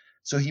works.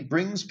 So he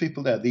brings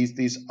people there.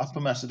 These Upper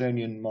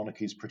Macedonian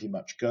monarchies pretty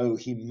much go.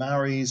 He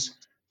marries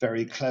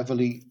very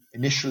cleverly,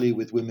 initially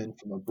with women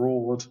from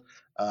abroad,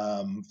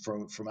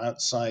 from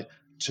outside,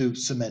 to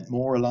cement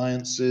more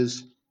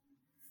alliances.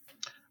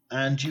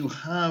 And you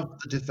have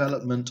the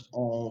development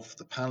of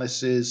the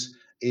palaces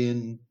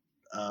in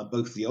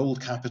both the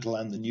old capital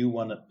and the new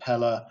one at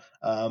Pella,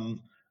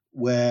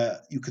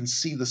 where you can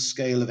see the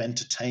scale of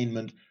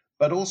entertainment,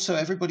 but also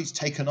everybody's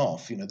taken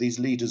off. These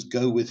leaders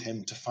go with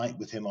him to fight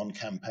with him on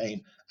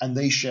campaign, and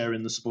they share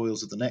in the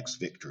spoils of the next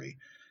victory.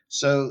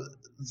 So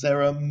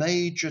there are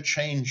major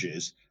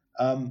changes.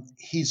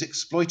 He's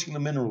exploiting the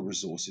mineral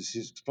resources.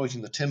 He's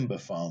exploiting the timber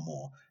far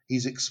more.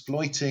 He's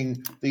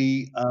exploiting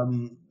the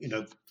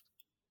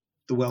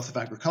wealth of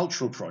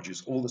agricultural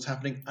produce, all that's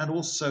happening, and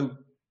also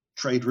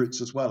trade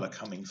routes as well are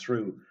coming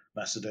through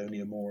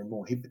Macedonia more and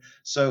more.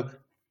 So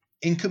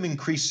income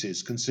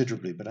increases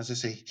considerably, but as I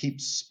say, he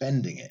keeps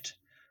spending it.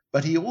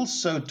 But he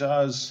also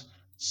does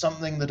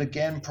something that,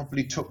 again,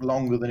 probably took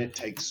longer than it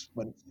takes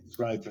when it's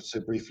described so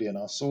briefly in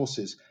our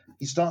sources.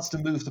 He starts to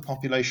move the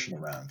population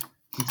around.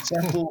 He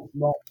settles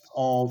lots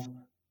of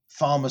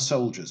farmer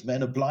soldiers,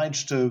 men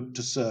obliged to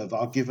serve,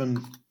 are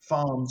given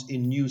farms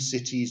in new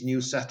cities,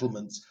 new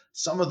settlements.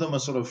 Some of them are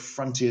sort of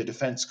frontier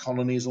defense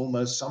colonies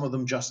almost, some of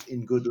them just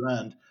in good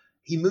land.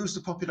 He moves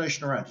the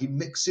population around. He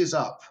mixes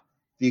up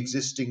the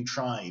existing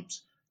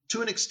tribes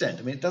to an extent.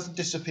 I mean, it doesn't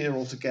disappear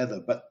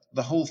altogether, but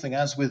the whole thing,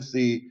 as with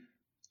the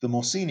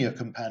more senior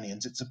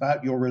companions, it's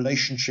about your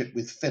relationship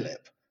with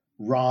Philip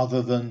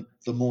rather than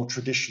the more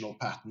traditional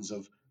patterns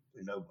of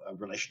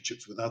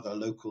relationships with other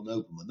local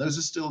noblemen. Those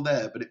are still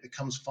there, but it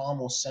becomes far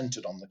more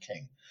centered on the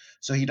king.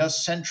 So he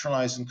does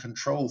centralize and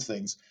control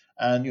things.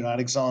 And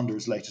Alexander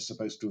is later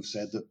supposed to have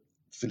said that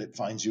Philip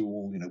finds you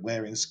all,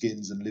 wearing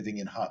skins and living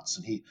in huts,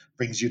 and he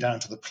brings you down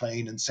to the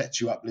plain and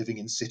sets you up living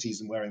in cities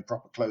and wearing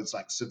proper clothes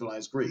like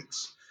civilized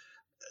Greeks.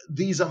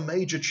 These are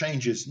major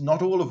changes,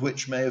 not all of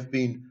which may have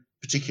been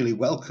particularly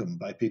welcomed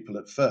by people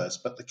at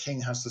first, but the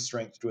king has the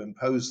strength to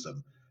impose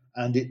them.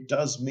 And it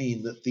does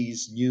mean that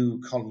these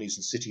new colonies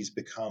and cities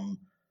become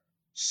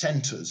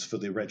centers for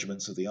the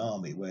regiments of the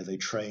army, where they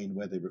train,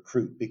 where they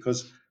recruit,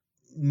 because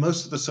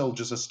most of the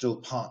soldiers are still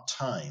part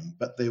time,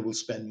 but they will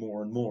spend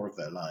more and more of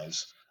their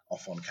lives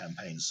off on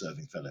campaigns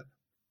serving Philip.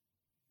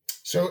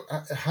 So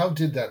how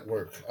did that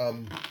work?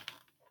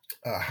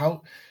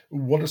 How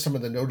what are some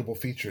of the notable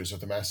features of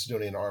the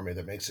Macedonian army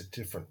that makes it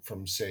different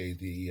from, say,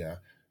 the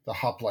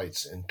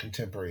hoplites in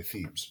contemporary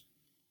Thebes?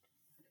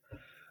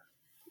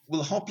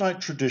 Well, the hoplite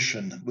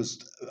tradition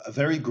was a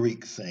very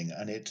Greek thing,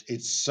 and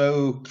it's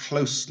so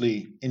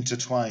closely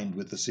intertwined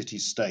with the city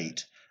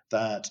state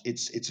that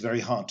it's very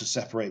hard to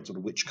separate sort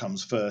of which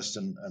comes first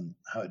and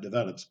how it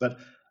develops. But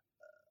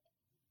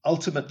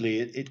ultimately,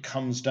 it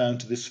comes down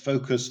to this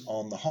focus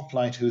on the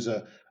hoplite, who's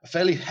a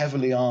fairly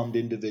heavily armed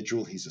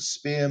individual. He's a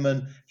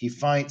spearman. He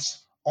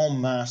fights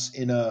en masse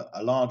in a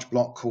large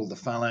block called the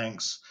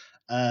phalanx,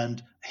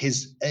 and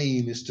his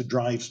aim is to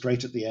drive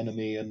straight at the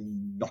enemy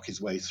and knock his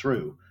way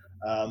through.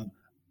 Um,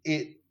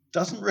 it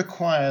doesn't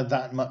require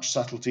that much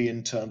subtlety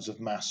in terms of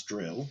mass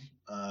drill.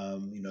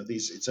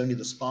 It's only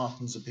the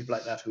Spartans and people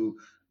like that who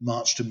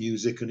march to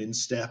music and in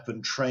step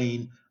and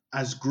train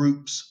as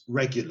groups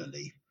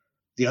regularly.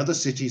 The other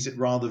cities, it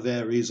rather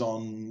varies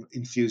on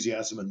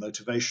enthusiasm and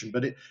motivation,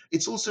 but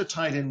it's also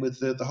tied in with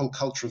the whole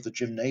culture of the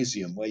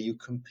gymnasium, where you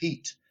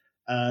compete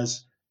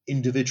as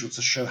individuals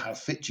to show how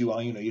fit you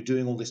are. You're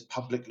doing all this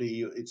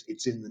publicly.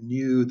 It's in the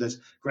new. There's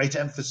great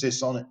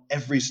emphasis on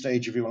every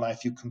stage of your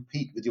life. You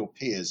compete with your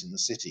peers in the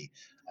city,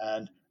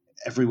 and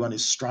everyone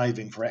is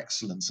striving for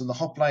excellence. And the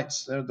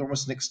hoplites, they're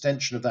almost an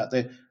extension of that.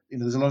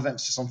 There's a lot of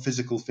emphasis on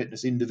physical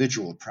fitness,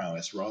 individual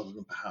prowess, rather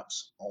than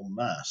perhaps en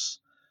masse.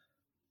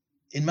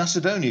 In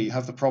Macedonia, you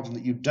have the problem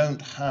that you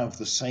don't have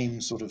the same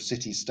sort of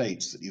city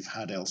states that you've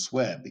had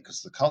elsewhere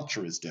because the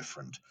culture is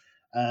different.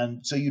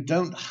 And so you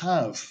don't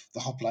have the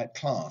hoplite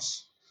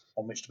class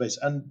on which to base.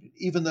 And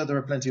even though there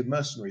are plenty of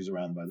mercenaries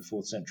around by the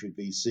 4th century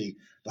BC,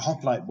 the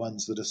hoplite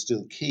ones that are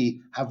still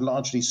key have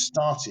largely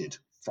started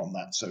from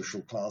that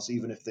social class,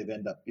 even if they've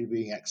ended up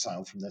being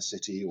exiled from their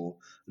city or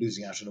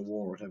losing out in a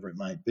war or whatever it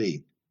might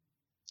be,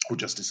 or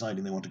just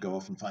deciding they want to go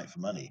off and fight for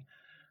money.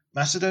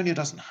 Macedonia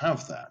doesn't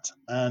have that,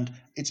 and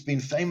it's been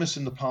famous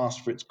in the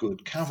past for its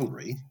good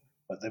cavalry,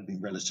 but there have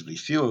been relatively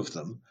few of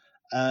them,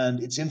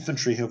 and its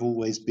infantry have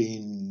always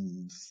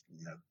been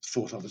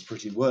thought of as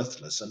pretty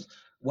worthless. And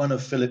one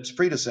of Philip's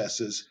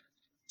predecessors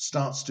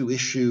starts to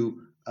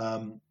issue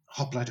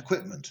hoplite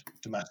equipment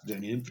to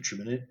Macedonian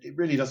infantrymen. It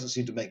really doesn't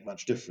seem to make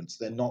much difference.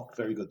 They're not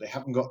very good. They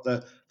haven't got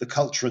the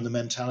culture and the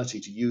mentality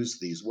to use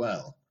these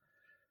well.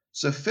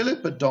 So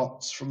Philip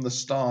adopts from the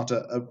start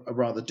a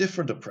rather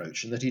different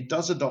approach in that he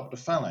does adopt a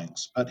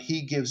phalanx, but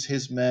he gives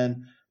his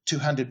men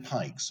two-handed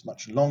pikes,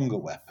 much longer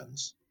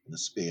weapons than a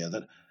spear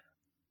that,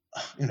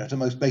 at a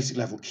most basic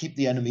level, keep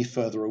the enemy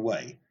further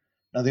away.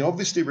 Now, they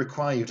obviously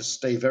require you to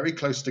stay very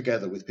close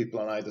together with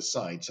people on either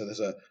side, so there's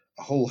a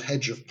whole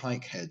hedge of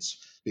pike heads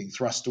being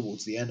thrust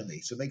towards the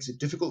enemy, so it makes it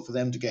difficult for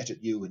them to get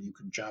at you and you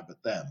can jab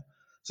at them.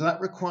 So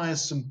that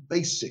requires some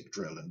basic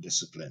drill and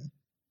discipline.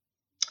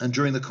 And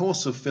during the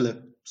course of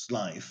Philip's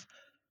life,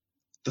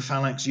 the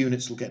phalanx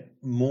units will get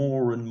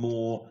more and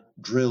more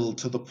drilled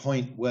to the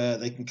point where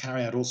they can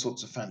carry out all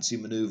sorts of fancy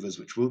maneuvers,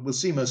 which we'll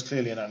see most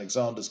clearly in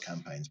Alexander's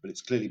campaigns, but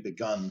it's clearly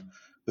begun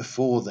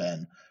before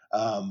then,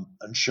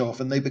 and show off.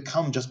 And they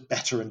become just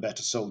better and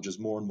better soldiers,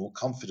 more and more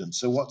confident.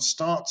 So what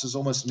starts as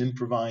almost an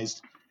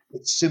improvised,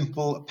 it's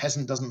simple, a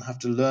peasant doesn't have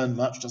to learn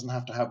much, doesn't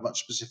have to have much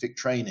specific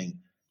training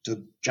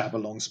to jab a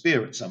long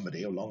spear at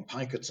somebody or long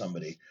pike at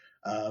somebody,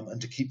 and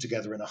to keep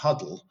together in a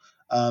huddle.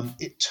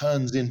 It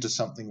turns into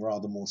something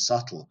rather more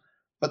subtle.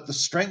 But the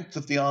strength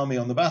of the army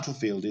on the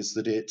battlefield is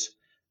that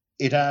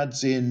it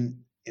adds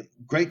in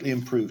greatly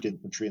improved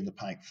infantry in the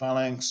pike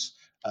phalanx,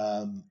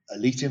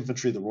 elite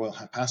infantry, the royal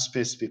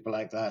hypaspis, people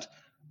like that,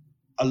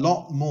 a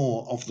lot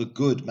more of the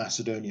good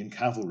Macedonian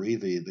cavalry,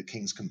 the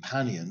king's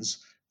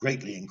companions,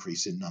 greatly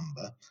increase in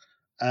number.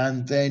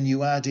 And then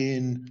you add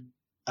in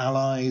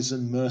allies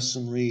and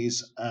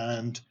mercenaries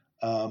and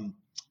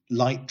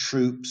light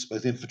troops,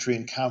 both infantry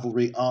and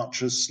cavalry,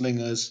 archers,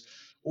 slingers,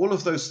 all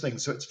of those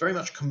things. So it's very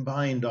much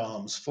combined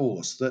arms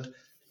force that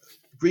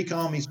Greek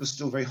armies were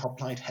still very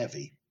hoplite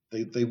heavy.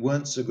 They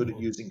weren't so good at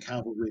using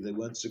cavalry. They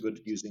weren't so good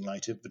at using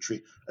light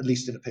infantry, at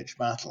least in a pitched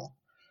battle.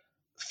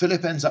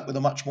 Philip ends up with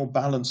a much more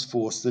balanced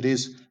force that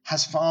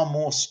has far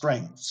more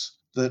strengths.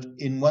 That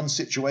in one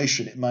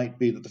situation, it might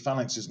be that the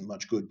phalanx isn't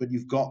much good, but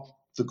you've got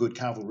the good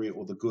cavalry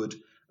or the good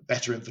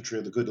better infantry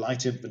or the good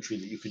light infantry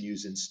that you can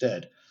use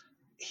instead.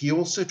 He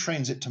also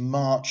trains it to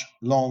march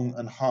long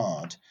and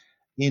hard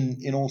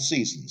in all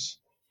seasons.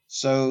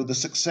 So the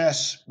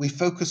success, we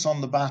focus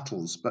on the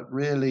battles, but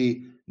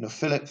really,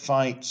 Philip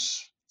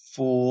fights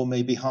for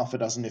maybe half a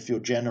dozen, if you're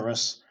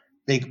generous,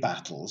 big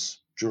battles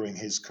during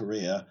his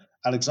career.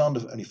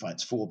 Alexander only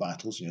fights 4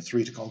 battles,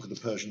 3 to conquer the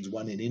Persians,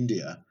 1 in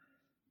India.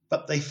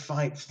 But they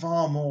fight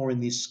far more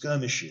in these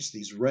skirmishes,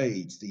 these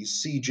raids,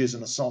 these sieges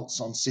and assaults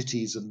on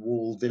cities and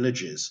walled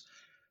villages.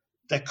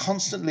 They're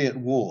constantly at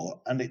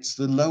war, and it's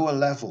the lower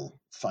level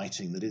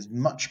fighting that is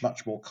much,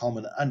 much more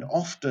common and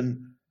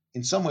often,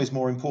 in some ways,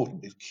 more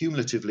important. If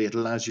cumulatively, it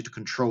allows you to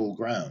control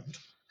ground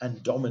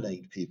and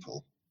dominate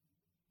people,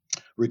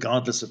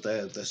 regardless of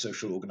their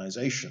social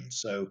organization.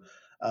 So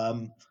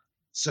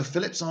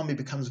Philip's army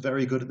becomes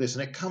very good at this,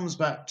 and it comes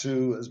back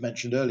to, as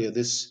mentioned earlier,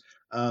 this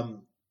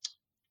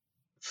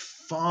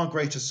far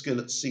greater skill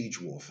at siege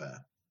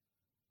warfare.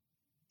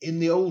 In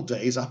the old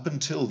days, up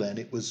until then,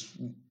 it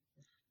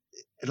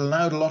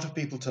allowed a lot of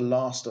people to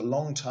last a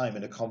long time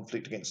in a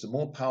conflict against a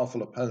more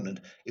powerful opponent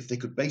if they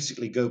could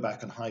basically go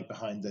back and hide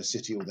behind their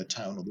city or their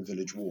town or the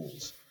village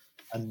walls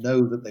and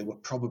know that they were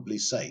probably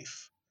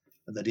safe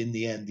and that in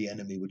the end the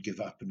enemy would give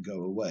up and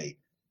go away.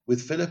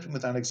 With Philip and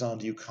with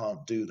Alexander, you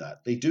can't do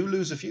that. They do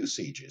lose a few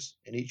sieges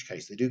in each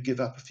case. They do give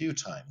up a few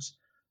times.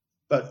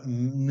 But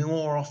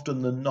more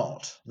often than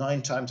not,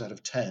 9 times out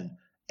of 10,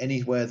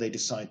 anywhere they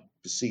decide to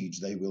besiege,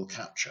 they will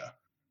capture.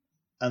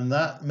 and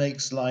that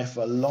makes life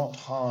a lot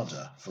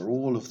harder for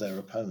all of their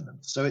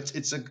opponents. So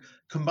it's a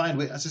combined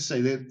with, as I say,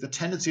 the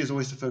tendency is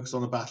always to focus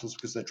on the battles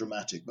because they're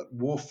dramatic, but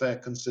warfare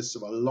consists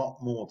of a lot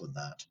more than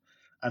that.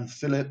 And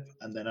Philip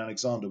and then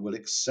Alexander will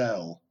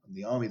excel, and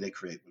the army they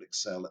create will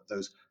excel at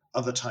those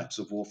other types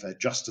of warfare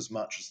just as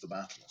much as the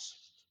battles.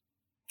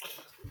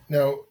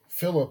 Now,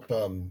 Philip,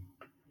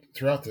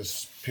 throughout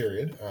this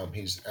period,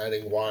 he's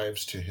adding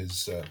wives to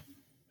his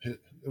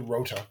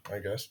rota, I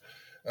guess,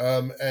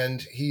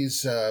 and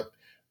he's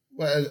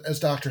well, as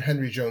Dr.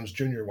 Henry Jones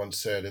Jr. once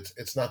said,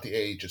 it's not the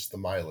age, it's the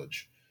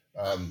mileage.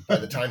 By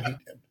the time he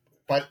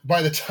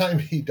by the time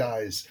he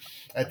dies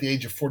at the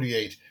age of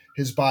 48,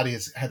 his body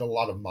has had a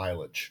lot of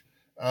mileage.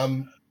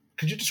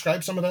 Could you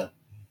describe some of that?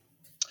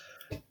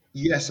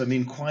 Yes, I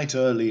mean, quite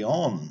early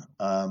on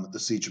at the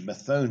Siege of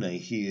Methone,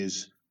 he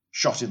is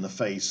shot in the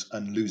face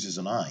and loses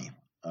an eye.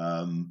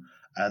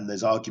 And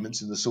there's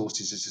arguments in the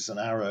sources, is this an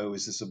arrow?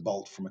 Is this a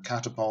bolt from a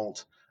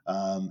catapult?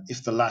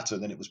 If the latter,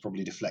 then it was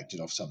probably deflected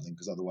off something,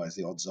 because otherwise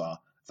the odds are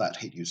if that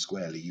hit you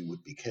squarely, you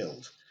would be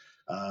killed.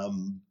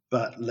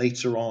 But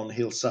later on,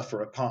 he'll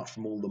suffer, apart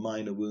from all the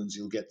minor wounds,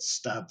 he'll get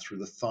stabbed through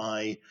the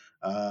thigh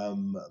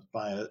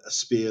by a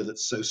spear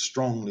that's so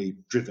strongly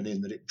driven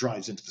in that it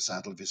drives into the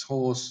saddle of his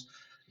horse.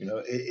 You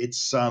know,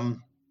 it's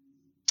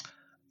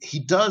he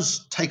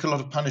does take a lot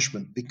of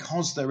punishment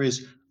because there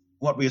is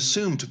what we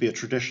assume to be a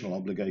traditional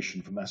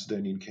obligation for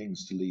Macedonian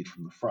kings to lead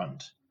from the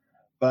front.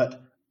 But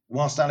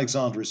whilst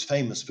Alexander is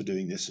famous for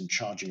doing this and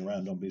charging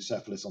around on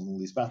Bucephalus on all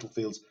these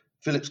battlefields,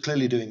 Philip's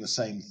clearly doing the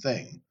same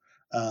thing.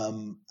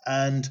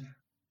 And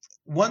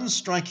one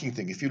striking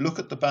thing, if you look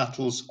at the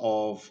battles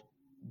of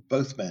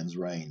both men's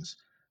reigns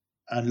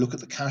and look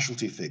at the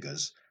casualty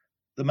figures,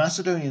 the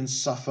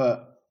Macedonians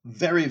suffer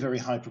very, very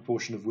high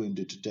proportion of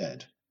wounded to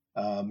dead.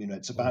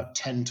 It's about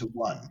 10 to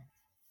 1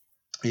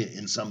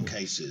 in some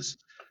cases.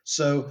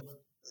 So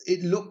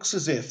it looks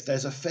as if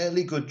there's a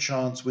fairly good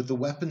chance with the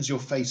weapons you're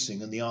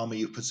facing and the armor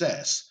you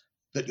possess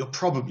that you're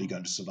probably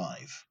going to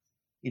survive.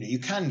 You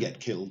can get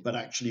killed, but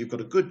actually you've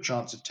got a good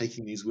chance of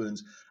taking these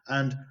wounds.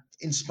 And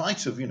in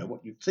spite of,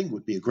 what you'd think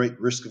would be a great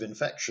risk of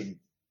infection,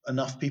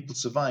 enough people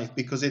survive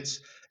because it's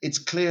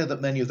clear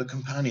that many of the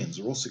companions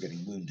are also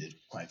getting wounded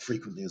quite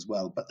frequently as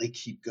well, but they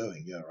keep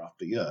going year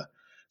after year.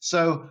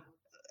 So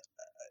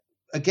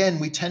again,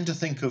 we tend to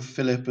think of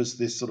Philip as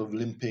this sort of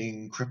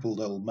limping, crippled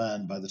old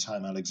man by the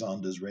time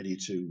Alexander's ready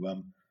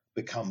to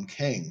become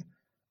king.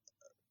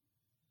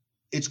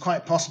 It's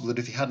quite possible that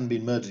if he hadn't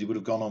been murdered, he would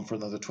have gone on for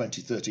another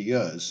 20, 30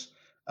 years.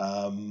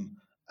 And,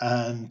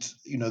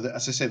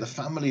 as I say, the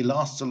family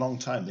lasts a long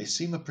time. They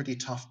seem a pretty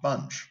tough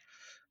bunch.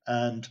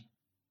 And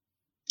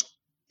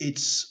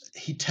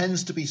he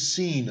tends to be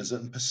seen as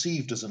and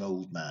perceived as an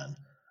old man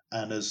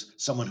and as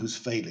someone who's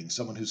failing,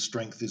 someone whose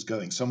strength is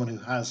going, someone who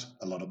has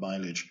a lot of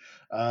mileage.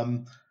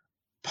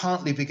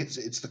 Partly because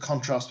it's the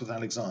contrast with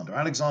Alexander.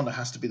 Alexander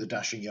has to be the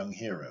dashing young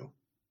hero.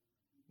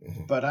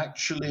 Mm-hmm. But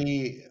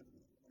actually,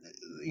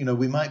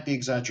 we might be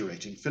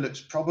exaggerating.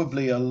 Philip's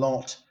probably a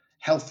lot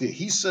healthier.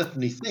 He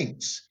certainly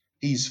thinks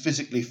he's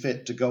physically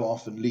fit to go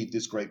off and lead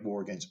this great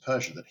war against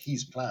Persia that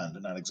he's planned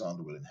and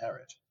Alexander will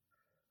inherit.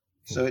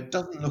 So it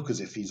doesn't look as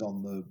if he's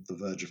on the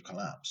verge of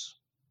collapse.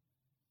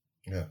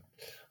 Yeah.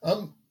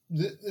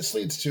 This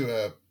leads to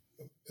a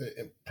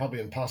probably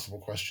impossible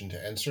question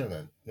to answer, and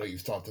I know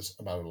you've thought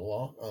about it a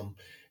lot.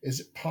 Is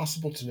it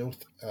possible to know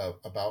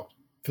about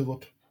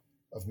Philip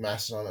of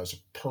Macedon as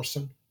a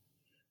person,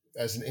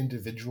 as an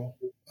individual,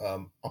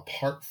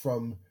 apart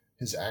from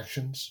his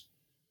actions?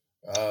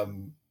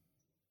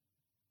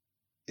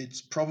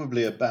 It's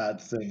probably a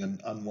bad thing and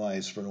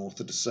unwise for an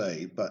author to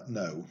say, but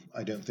no,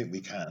 I don't think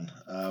we can.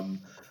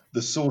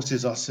 The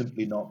sources are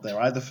simply not there,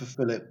 either for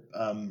Philip,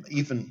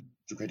 even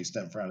to a great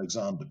extent for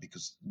Alexander,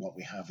 because what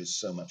we have is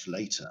so much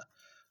later.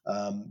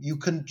 You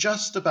can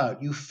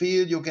you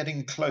feel you're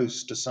getting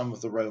close to some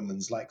of the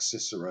Romans like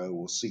Cicero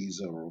or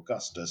Caesar or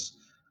Augustus,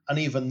 and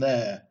even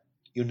there,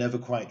 you're never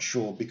quite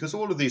sure, because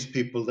all of these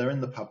people, they're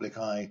in the public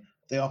eye,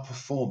 they are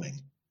performing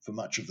for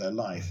much of their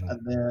life, and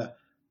they're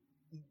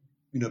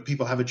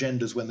people have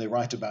agendas when they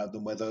write about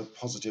them, whether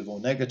positive or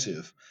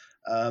negative.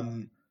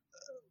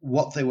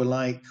 What they were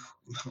like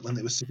when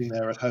they were sitting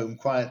there at home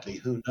quietly,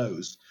 who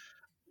knows?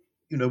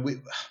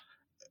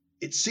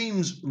 It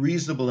seems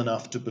reasonable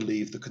enough to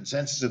believe the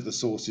consensus of the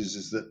sources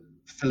is that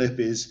Philip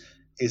is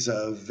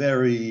a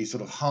very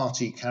sort of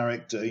hearty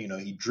character.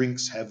 He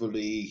drinks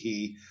heavily.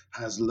 He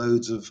has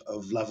loads of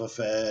love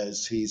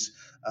affairs. He's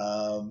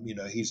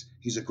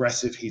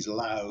aggressive. He's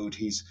loud.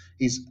 He's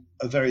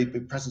a very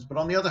big presence. But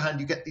on the other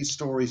hand, you get these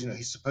stories.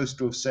 He's supposed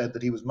to have said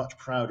that he was much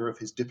prouder of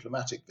his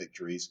diplomatic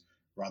victories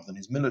rather than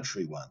his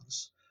military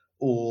ones,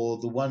 or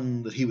the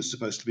one that he was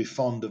supposed to be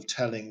fond of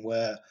telling,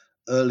 where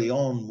early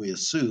on, we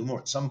assume, or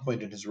at some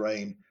point in his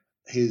reign,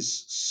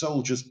 his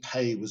soldiers'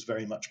 pay was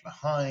very much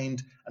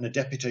behind, and a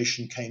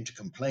deputation came to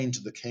complain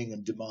to the king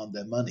and demand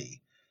their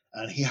money.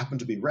 And he happened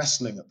to be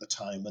wrestling at the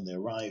time when they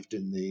arrived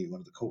in one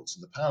of the courts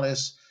in the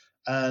palace,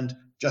 and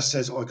just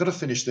says, "Oh, I've got to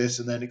finish this,"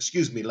 and then,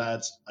 "Excuse me,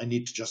 lads, I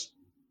need to just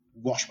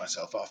wash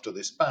myself after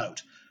this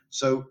bout.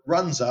 So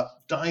runs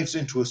up, dives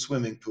into a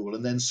swimming pool,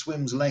 and then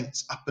swims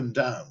lengths up and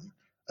down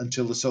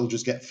until the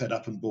soldiers get fed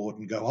up and bored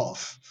and go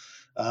off.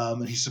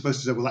 And he's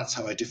supposed to say, well, that's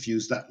how I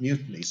diffused that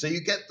mutiny. So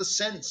you get the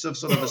sense of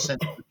sort of a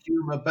sense of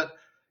humor, but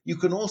you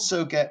can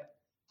also get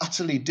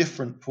utterly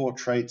different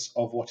portraits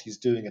of what he's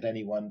doing at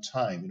any one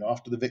time.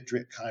 After the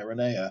victory at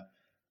Chaeronea,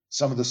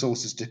 some of the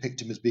sources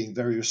depict him as being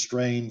very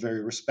restrained,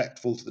 very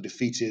respectful to the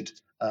defeated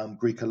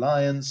Greek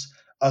alliance.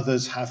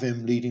 Others have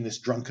him leading this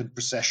drunken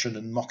procession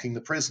and mocking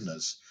the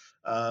prisoners,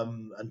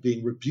 and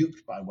being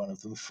rebuked by one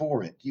of them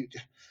for it.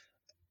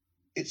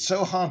 It's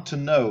so hard to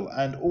know,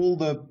 and all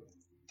the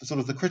sort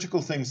of the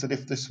critical things that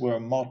if this were a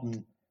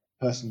modern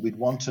person, we'd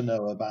want to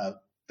know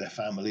about their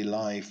family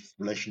life,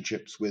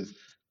 relationships with,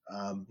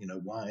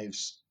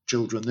 wives,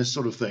 children, this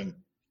sort of thing.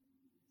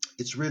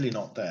 It's really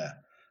not there.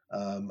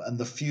 And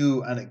the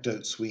few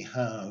anecdotes we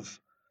have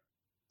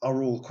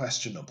are all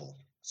questionable.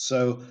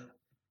 So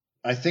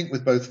I think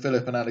with both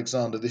Philip and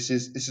Alexander, this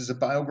is a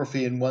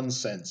biography in one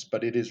sense,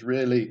 but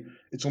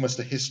it's almost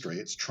a history.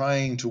 It's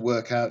trying to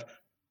work out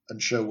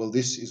and show, well,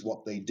 this is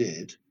what they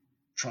did,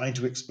 trying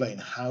to explain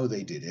how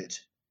they did it.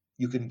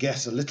 You can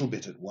guess a little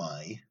bit at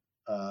why,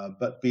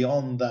 but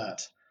beyond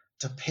that,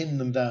 to pin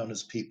them down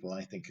as people,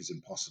 I think, is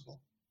impossible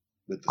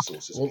with the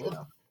sources we Well,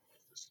 have.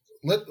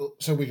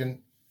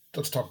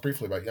 let's talk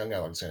briefly about young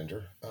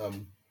Alexander.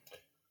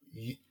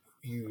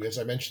 You, as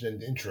I mentioned in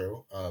the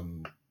intro,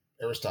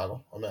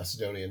 Aristotle, a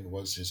Macedonian,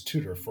 was his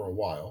tutor for a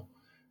while,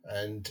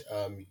 and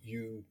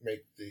you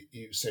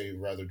say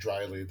rather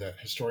dryly that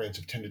historians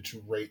have tended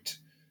to rate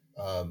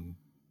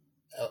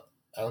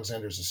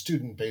Alexander as a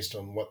student based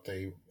on what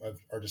they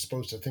are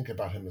disposed to think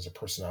about him as a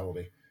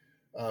personality.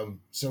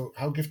 So,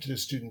 how gifted a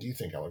student do you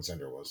think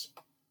Alexander was?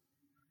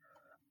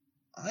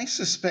 I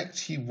suspect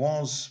he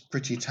was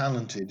pretty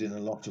talented in a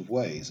lot of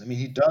ways. I mean,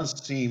 he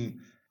does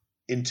seem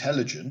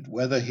intelligent.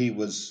 Whether he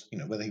was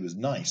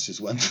nice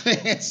is one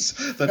thing.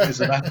 That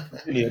is a matter of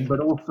opinion, but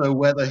also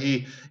whether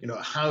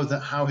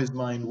how his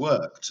mind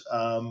worked.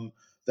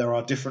 There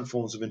are different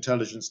forms of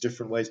intelligence,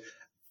 different ways.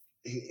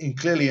 And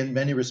clearly, in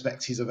many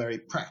respects, he's a very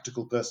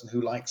practical person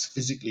who likes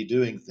physically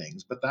doing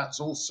things. But that's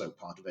also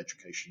part of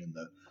education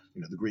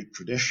in the Greek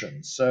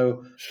tradition.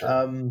 So.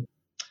 Sure.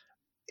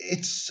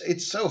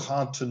 It's so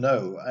hard to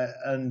know,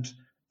 and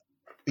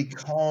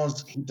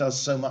because he does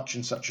so much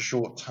in such a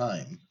short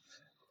time,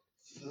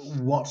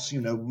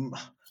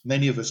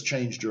 many of us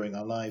change during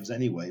our lives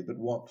anyway, but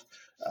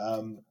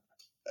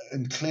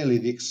and clearly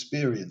the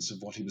experience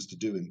of what he was to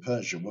do in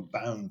Persia were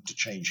bound to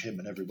change him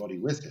and everybody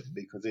with him,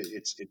 because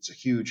it's a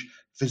huge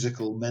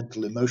physical,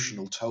 mental,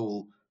 emotional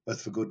toll,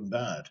 both for good and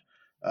bad.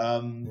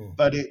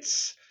 But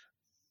it's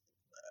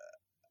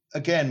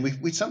again,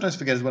 we sometimes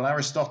forget as well,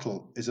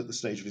 Aristotle is at the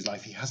stage of his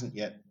life, he hasn't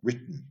yet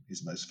written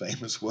his most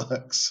famous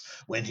works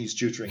when he's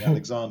tutoring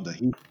Alexander.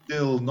 He's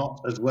still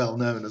not as well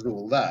known as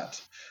all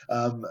that.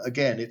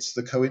 Again, it's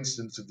the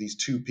coincidence of these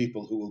two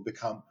people who will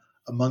become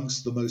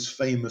amongst the most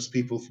famous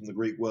people from the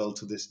Greek world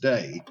to this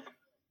day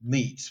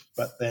meet,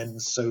 but then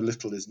so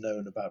little is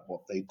known about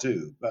what they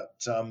do. But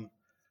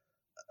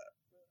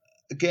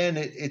again,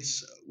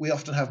 we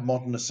often have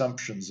modern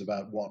assumptions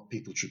about what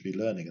people should be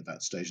learning at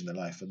that stage in their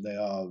life, and they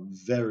are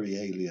very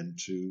alien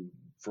to,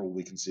 for all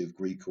we can see, of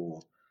Greek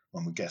or,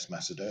 one would guess,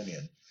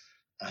 Macedonian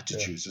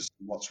attitudes as to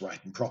what's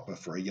right and proper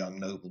for a young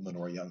nobleman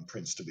or a young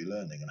prince to be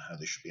learning and how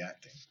they should be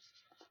acting.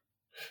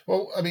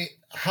 Well, I mean,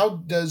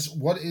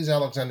 what is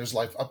Alexander's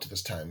life up to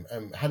this time?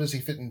 How does he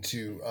fit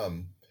into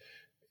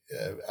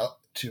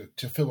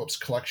to Philip's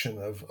collection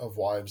of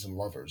wives and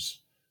lovers?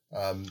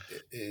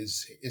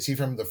 Is he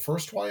from the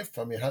first wife?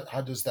 I mean,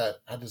 how does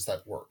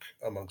that work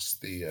amongst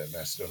the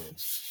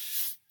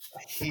Macedonians?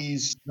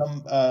 He's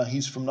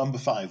from number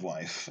 5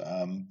 wife,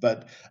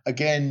 but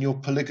again, you're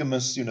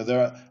polygamous.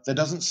 There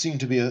doesn't seem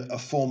to be a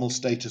formal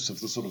status of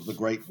the sort of the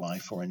great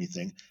wife or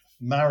anything.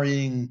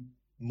 Marrying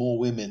more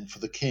women for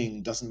the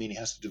king doesn't mean he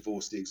has to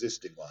divorce the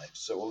existing wives.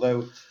 So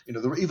although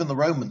even the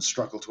Romans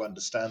struggle to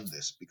understand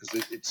this because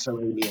it's so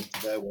alien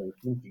to their way of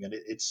thinking, and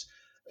it's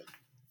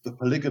the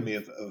polygamy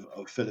of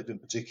Philip in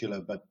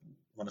particular, but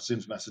one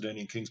assumes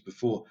Macedonian kings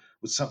before,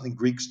 was something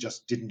Greeks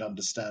just didn't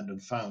understand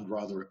and found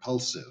rather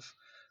repulsive.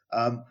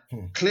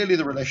 Clearly,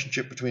 the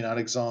relationship between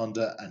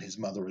Alexander and his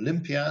mother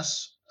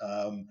Olympias,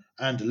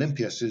 and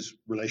Olympias's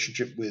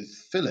relationship with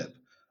Philip,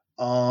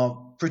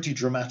 are pretty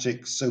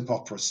dramatic soap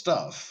opera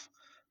stuff,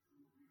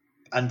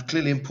 and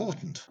clearly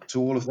important to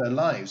all of their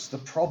lives. The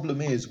problem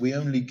is we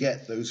only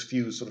get those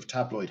few sort of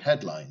tabloid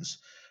headlines,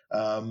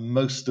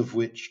 most of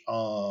which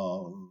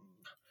are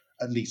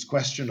at least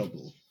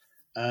questionable.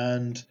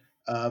 And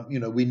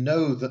we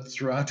know that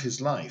throughout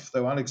his life,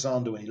 though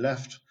Alexander, when he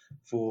left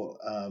for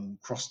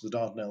crossed the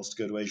Dardanelles to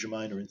go to Asia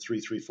Minor in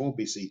 334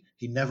 BC,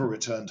 he never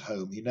returned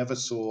home. He never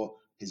saw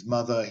his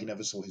mother. He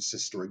never saw his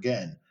sister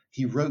again.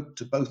 He wrote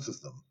to both of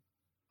them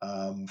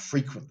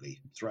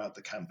frequently throughout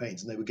the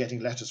campaigns, and they were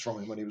getting letters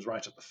from him when he was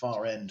right at the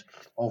far end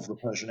of the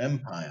Persian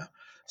Empire.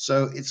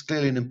 So it's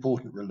clearly an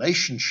important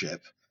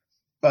relationship.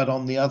 But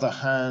on the other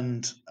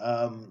hand,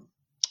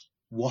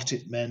 what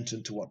it meant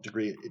and to what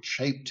degree it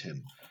shaped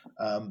him.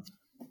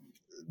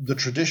 The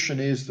tradition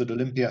is that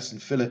Olympias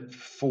and Philip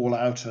fall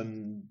out,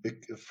 and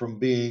from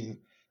being,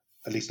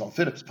 at least on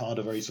Philip's part,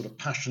 a very sort of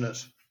passionate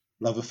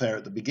love affair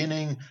at the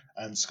beginning,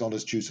 and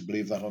scholars choose to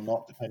believe that or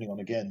not, depending on,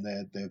 again,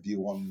 their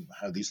view on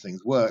how these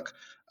things work.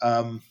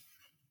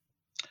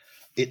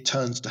 It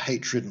turns to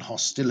hatred and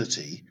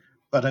hostility.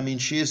 But I mean,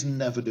 she is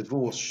never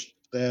divorced.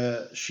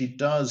 She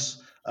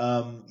does.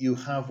 You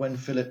have, when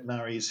Philip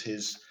marries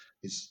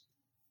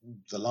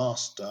the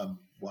last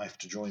wife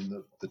to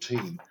join the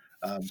team,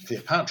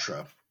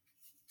 Cleopatra,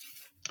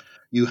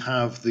 you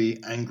have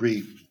the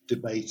angry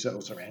debate,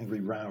 angry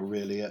row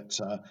really, at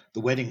the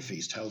wedding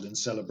feast held in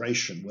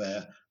celebration,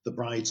 where the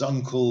bride's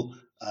uncle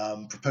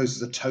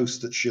proposes a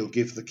toast that she'll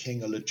give the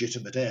king a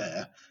legitimate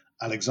heir.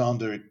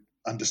 Alexander,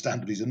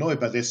 understandably, is annoyed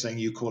by this, saying,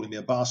 "You calling me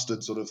a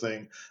bastard," sort of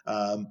thing.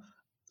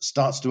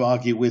 Starts to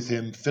argue with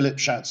him. Philip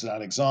shouts at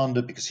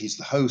Alexander because he's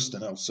the host,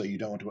 and also you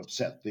don't want to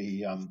upset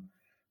the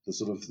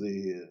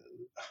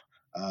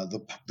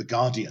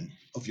guardian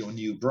of your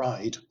new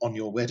bride on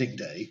your wedding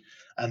day.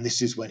 And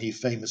this is when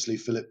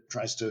Philip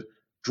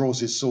draws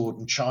his sword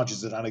and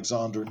charges at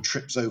Alexander and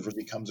trips over as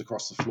he comes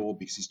across the floor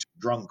because he's too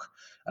drunk.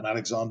 And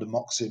Alexander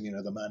mocks him,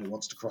 the man who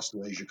wants to cross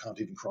the Asia can't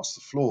even cross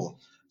the floor.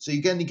 So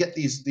you get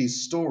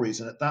these stories.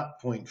 And at that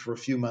point, for a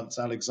few months,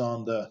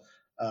 Alexander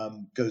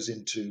goes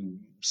into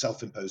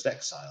self-imposed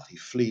exile. He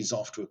flees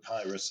off to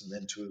Epirus and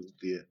then to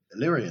the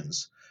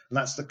Illyrians. And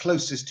that's the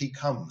closest he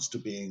comes to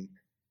being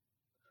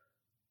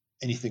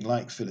anything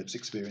like Philip's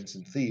experience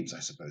in Thebes, I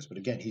suppose. But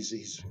again,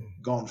 he's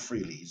gone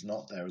freely. He's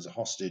not there as a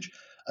hostage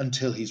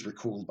until he's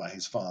recalled by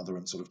his father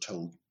and sort of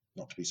told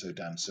not to be so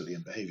damn silly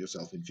and behave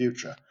yourself in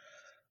future.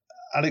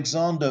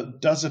 Alexander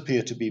does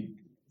appear to be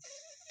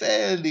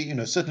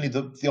fairly, certainly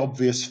the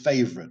obvious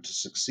favorite to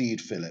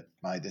succeed Philip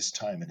by this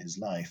time in his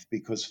life,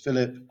 because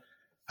Philip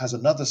has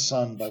another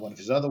son by one of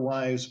his other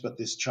wives, but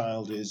this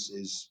child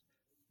is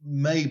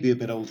maybe a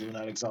bit older than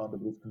Alexander,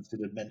 but is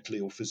considered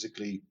mentally or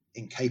physically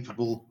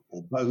incapable,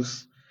 or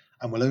both,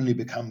 and will only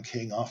become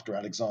king after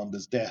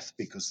Alexander's death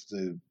because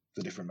the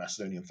different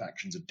Macedonian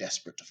factions are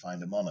desperate to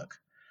find a monarch.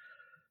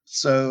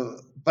 So,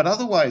 but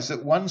otherwise,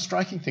 that one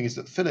striking thing is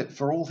that Philip,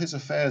 for all his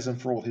affairs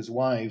and for all his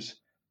wives,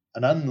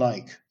 and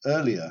unlike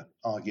earlier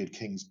Argead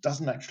kings,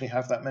 doesn't actually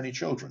have that many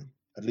children,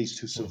 at least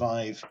who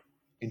survive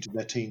into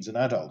their teens and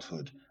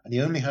adulthood. And he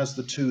only has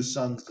the two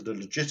sons that are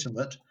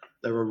legitimate.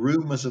 There are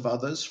rumors of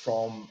others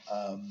from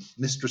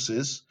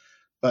mistresses,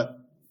 but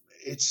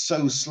it's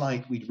so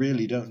slight we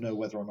really don't know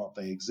whether or not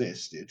they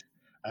existed.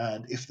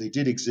 And if they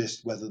did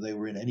exist, whether they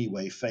were in any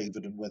way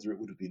favored and whether it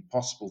would have been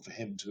possible for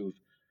him to have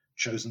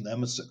chosen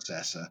them as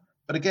successor.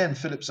 But again,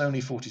 Philip's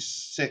only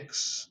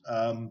 46,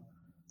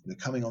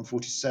 coming on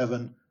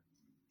 47.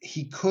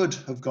 He could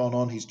have gone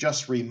on. He's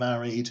just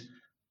remarried.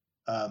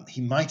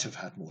 He might have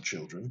had more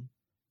children.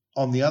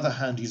 On the other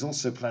hand, he's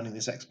also planning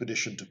this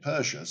expedition to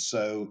Persia.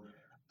 So,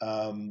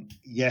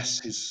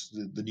 yes,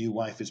 the new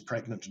wife is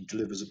pregnant and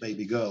delivers a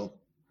baby girl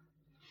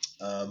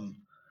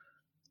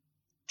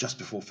just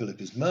before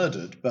Philip is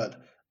murdered,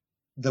 but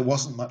there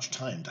wasn't much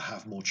time to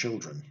have more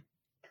children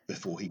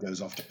before he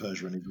goes off to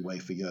Persia and is away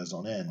for years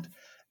on end.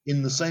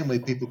 In the same way,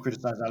 people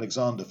criticize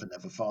Alexander for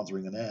never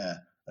fathering an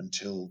heir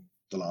until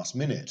the last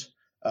minute.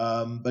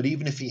 But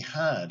even if he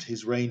had,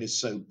 his reign is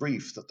so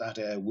brief that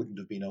heir wouldn't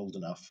have been old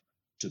enough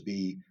to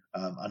be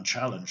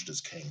unchallenged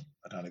as king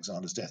at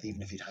Alexander's death.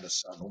 Even if he'd had a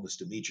son,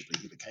 almost immediately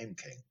he became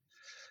king.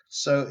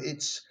 So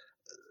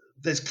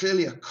there's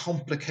clearly a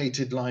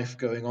complicated life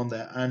going on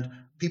there. And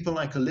people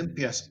like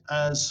Olympias,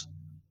 as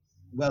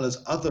well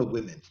as other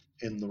women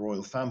in the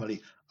royal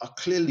family, are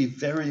clearly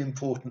very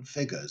important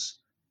figures,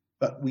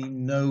 but we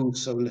know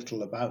so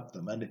little about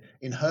them. And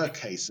in her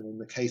case, and in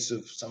the case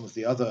of some of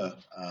the other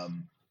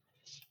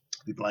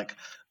people like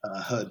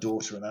her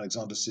daughter and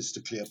Alexander's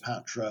sister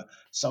Cleopatra,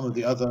 some of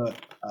the other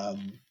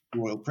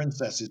royal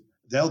princesses,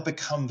 they'll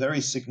become very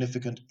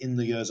significant in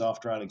the years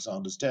after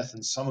Alexander's death,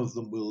 and some of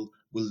them will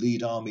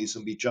lead armies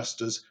and be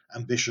just as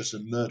ambitious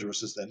and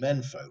murderous as their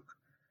menfolk.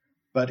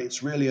 But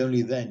it's really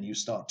only then you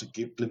start to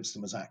glimpse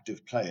them as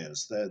active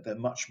players. They're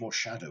much more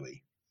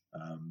shadowy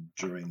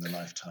during the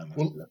lifetime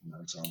of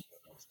Alexander.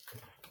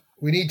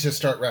 We need to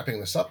start wrapping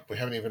this up. We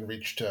haven't even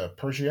reached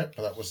Persia yet,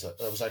 but that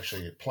was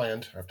actually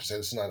planned. I have to say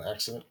this is not an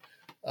accident.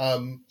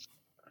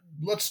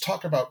 Let's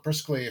talk about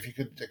briskly, if you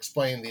could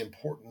explain the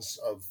importance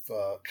of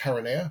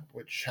Chaeronea,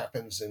 which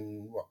happens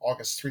in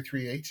August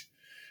 338,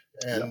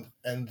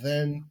 and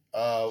then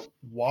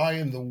why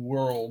in the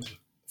world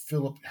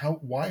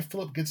why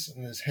Philip gets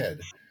in his head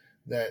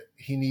that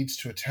he needs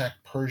to attack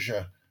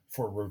Persia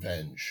for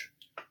revenge.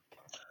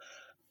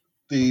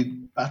 The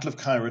Battle of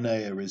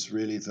Chaeronea is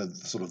really the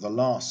sort of the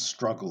last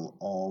struggle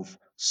of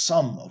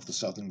some of the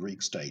southern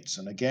Greek states.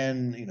 And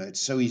again,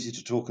 it's so easy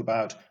to talk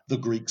about the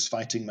Greeks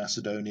fighting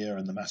Macedonia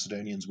and the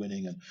Macedonians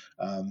winning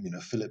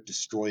and, Philip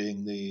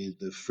destroying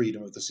the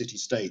freedom of the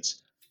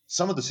city-states.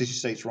 Some of the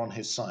city-states were on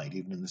his side,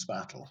 even in this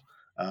battle.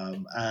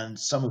 And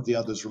some of the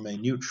others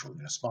remain neutral.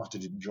 Sparta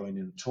didn't join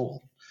in at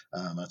all,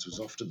 as was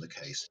often the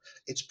case.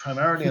 It's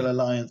primarily an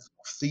alliance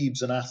of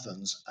Thebes and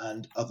Athens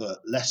and other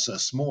lesser,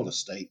 smaller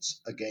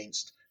states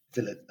against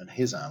Philip and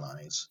his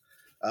allies.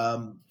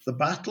 The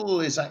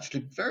battle is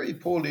actually very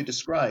poorly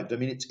described. I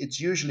mean, it's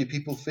usually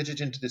people fit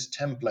it into this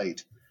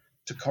template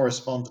to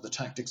correspond to the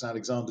tactics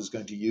Alexander's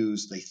going to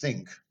use, they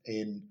think,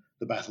 in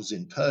the battles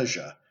in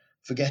Persia,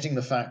 forgetting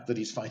the fact that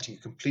he's fighting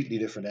a completely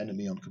different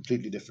enemy on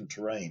completely different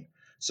terrain.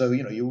 So,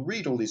 you'll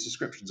read all these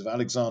descriptions of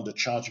Alexander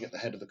charging at the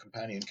head of the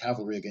companion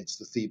cavalry against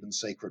the Theban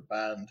sacred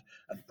band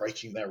and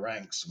breaking their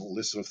ranks and all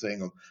this sort of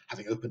thing, or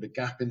having opened a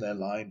gap in their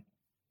line.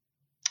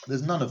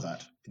 There's none of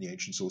that in the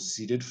ancient sources.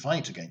 He did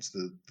fight against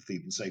the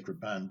Theban sacred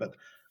band, but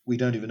we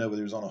don't even know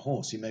whether he was on a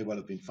horse. He may well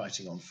have been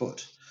fighting on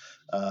foot.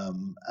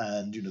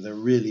 And there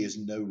really is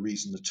no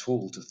reason at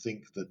all to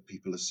think that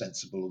people as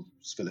sensible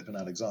as Philip and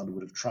Alexander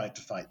would have tried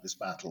to fight this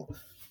battle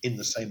in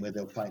the same way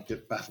they'll fight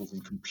battles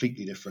in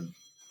completely different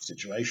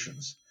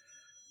situations.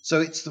 So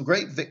it's the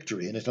great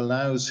victory, and it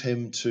allows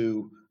him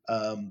to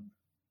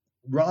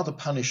rather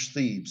punish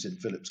Thebes in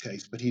Philip's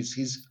case, but he's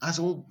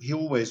he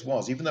always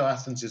was. Even though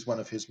Athens is one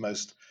of his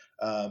most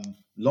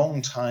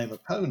long-time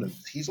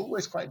opponents, he's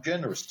always quite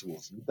generous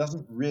towards them. He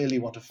doesn't really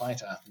want to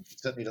fight Athens. He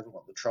certainly doesn't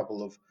want the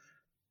trouble of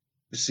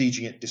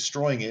besieging it,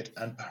 destroying it,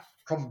 and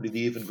probably the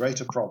even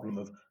greater problem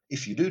of,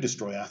 if you do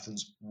destroy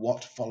Athens,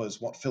 what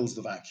follows, what fills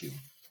the vacuum,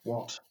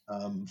 what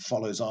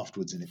follows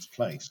afterwards in its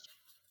place.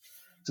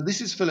 So this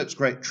is Philip's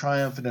great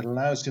triumph, and it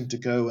allows him to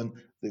go and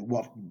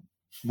what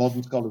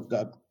modern scholars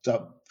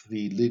dub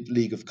the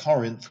League of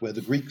Corinth, where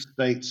the Greek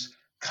states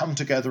come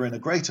together in a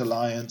great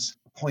alliance,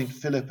 appoint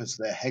Philip as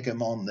their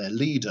hegemon, their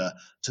leader,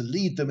 to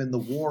lead them in the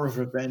war of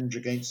revenge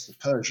against the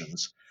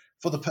Persians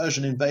for the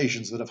Persian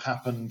invasions that have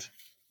happened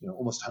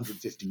almost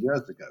 150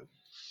 years ago.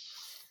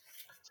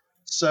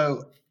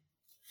 So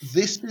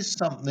this is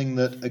something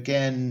that,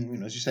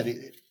 again, as you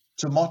said,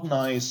 to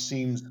modernize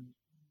seems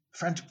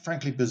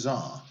frankly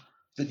bizarre,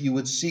 that you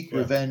would seek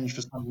revenge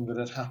for something that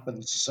had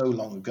happened so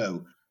long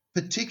ago,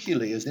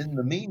 particularly as in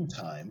the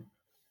meantime,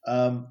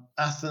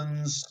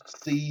 Athens,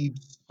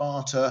 Thebes,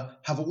 Sparta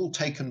have all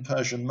taken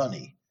Persian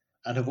money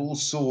and have all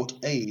sought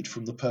aid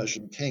from the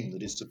Persian king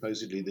that is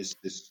supposedly this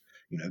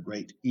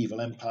great evil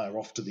empire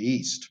off to the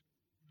east,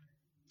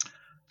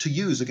 to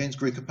use against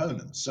Greek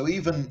opponents. So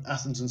even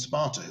Athens and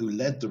Sparta, who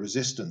led the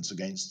resistance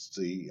against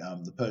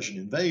the Persian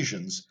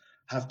invasions,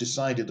 have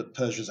decided that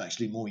Persia is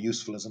actually more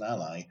useful as an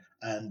ally,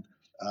 and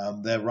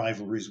their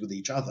rivalries with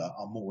each other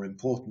are more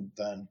important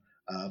than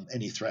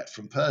any threat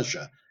from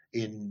Persia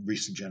in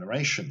recent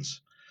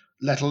generations.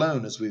 Let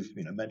alone, as we've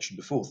mentioned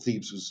before,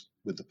 Thebes was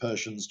with the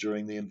Persians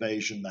during the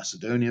invasion,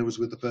 Macedonia was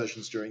with the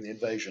Persians during the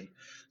invasion.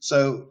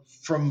 So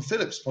from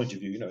Philip's point of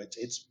view,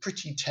 it's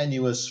pretty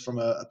tenuous from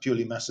a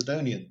purely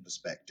Macedonian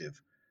perspective.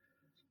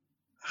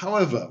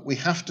 However, we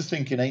have to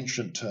think in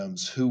ancient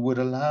terms, who would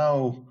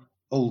allow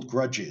old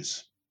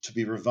grudges to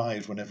be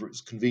revived whenever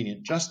it's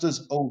convenient, just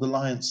as old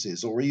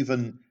alliances, or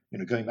even,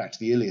 going back to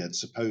the Iliad,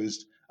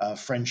 supposed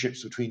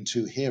friendships between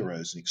two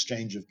heroes, an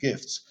exchange of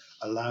gifts,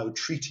 allowed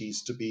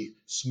treaties to be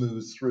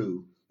smoothed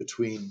through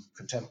between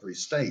contemporary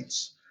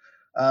states.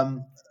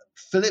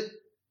 Philip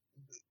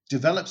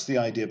develops the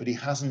idea, but he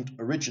hasn't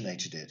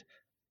originated it.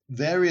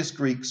 Various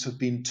Greeks have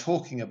been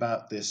talking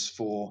about this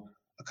for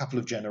a couple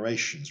of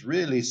generations,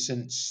 really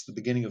since the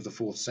beginning of the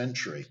 4th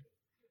century.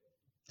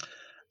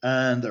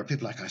 And there are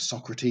people like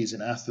Isocrates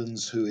in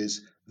Athens, who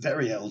is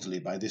very elderly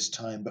by this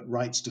time, but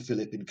writes to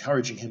Philip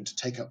encouraging him to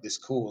take up this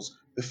cause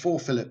before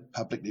Philip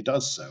publicly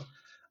does so.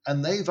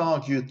 And they've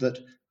argued that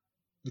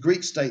the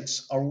Greek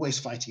states are always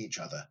fighting each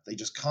other. They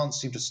just can't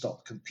seem to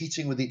stop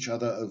competing with each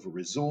other over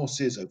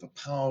resources, over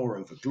power,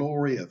 over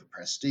glory, over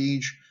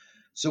prestige.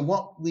 So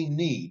what we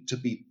need to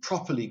be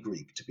properly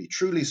Greek, to be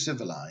truly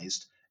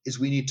civilized, is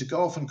we need to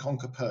go off and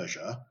conquer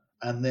Persia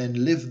and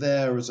then live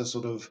there as a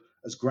sort of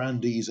as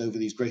grandees over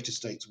these great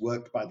estates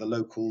worked by the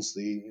locals,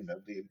 the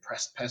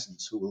impressed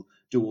peasants who will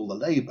do all the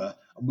labor,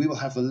 and we will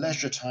have the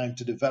leisure time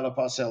to develop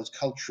ourselves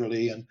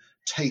culturally and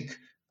take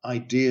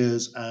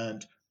ideas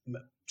and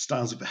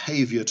styles of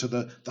behavior to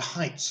the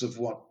heights of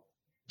what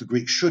the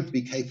Greeks should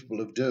be capable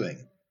of doing.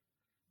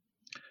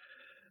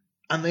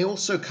 And they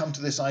also come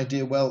to this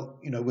idea, well,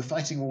 we're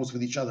fighting wars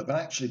with each other, but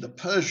actually the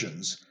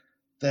Persians,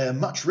 they're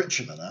much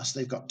richer than us.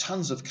 They've got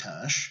tons of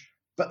cash,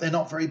 but they're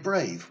not very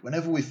brave.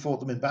 Whenever we've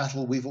fought them in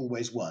battle, we've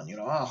always won.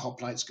 Our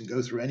hoplites can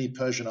go through any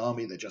Persian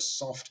army. They're just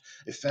soft,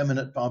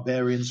 effeminate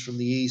barbarians from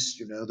the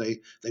east.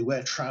 They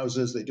wear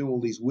trousers. They do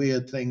all these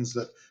weird things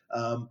that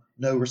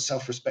no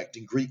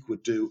self-respecting Greek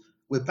would do.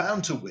 We're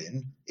bound to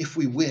win. If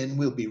we win,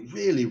 we'll be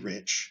really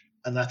rich,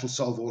 and that'll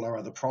solve all our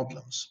other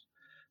problems.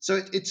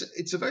 So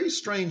it's a very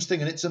strange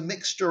thing, and it's a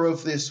mixture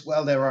of this,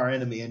 well, they're our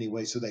enemy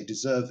anyway, so they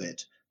deserve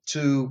it,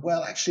 to,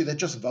 well, actually, they're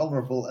just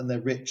vulnerable and they're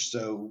rich,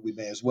 so we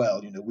may as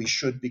well. We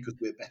should, because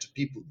we're better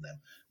people than them.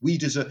 We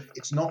deserve.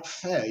 It's not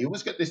fair. You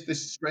always get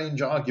this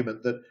strange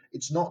argument that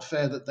it's not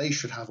fair that they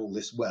should have all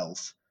this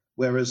wealth,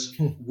 whereas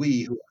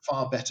we, who are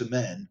far better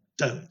men,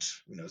 don't.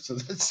 So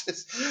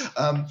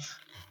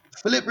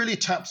Philip really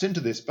taps into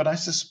this, but I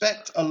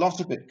suspect a lot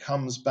of it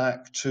comes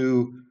back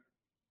to,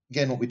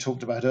 again, what we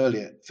talked about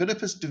earlier. Philip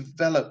has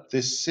developed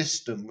this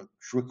system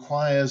which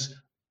requires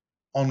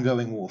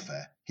ongoing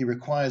warfare. He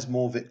requires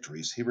more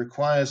victories. He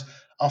requires,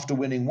 after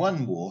winning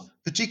one war,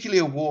 particularly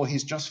a war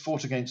he's just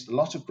fought against a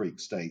lot of Greek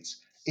states,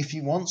 if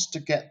he wants to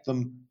get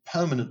them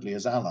permanently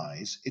as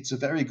allies, it's a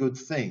very good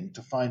thing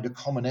to find a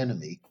common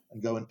enemy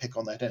and go and pick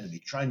on that enemy,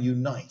 try and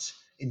unite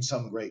in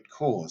some great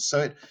cause.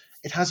 So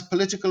it has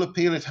political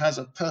appeal, it has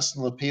a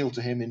personal appeal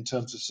to him in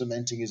terms of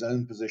cementing his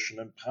own position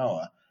and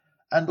power.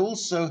 And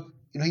also,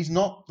 he's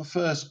not the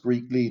first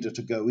Greek leader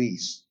to go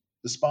east.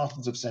 The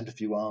Spartans have sent a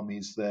few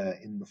armies there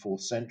in the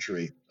 4th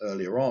century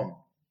earlier on.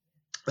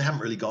 They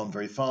haven't really gone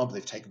very far, but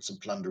they've taken some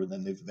plunder and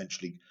then they've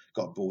eventually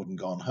got bored and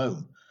gone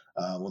home.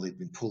 Or they've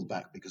been pulled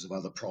back because of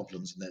other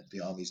problems and that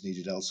the armies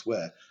needed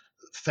elsewhere.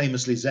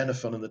 Famously,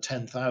 Xenophon and the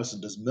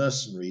 10,000 as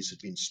mercenaries had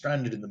been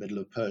stranded in the middle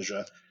of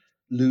Persia,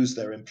 lose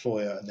their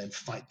employer, and then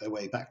fight their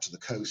way back to the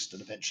coast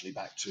and eventually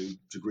back to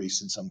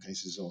Greece in some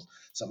cases, or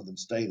some of them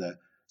stay there.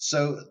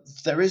 So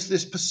there is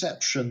this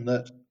perception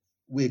that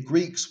we're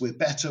Greeks, we're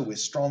better, we're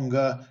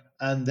stronger,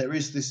 and there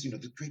is this,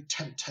 the great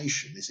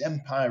temptation. This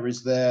empire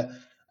is there,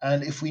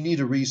 and if we need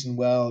a reason,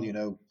 well,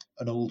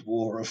 an old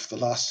war of the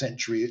last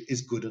century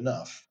is good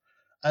enough.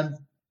 And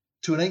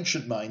to an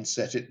ancient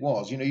mindset, it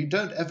was. You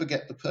don't ever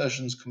get the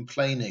Persians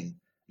complaining,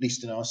 at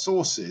least in our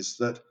sources,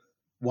 that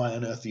why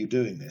on earth are you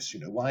doing this?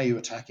 Why are you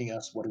attacking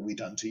us? What have we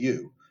done to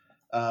you?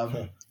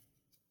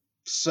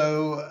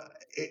 So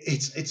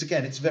it's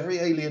again, it's very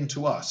alien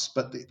to us,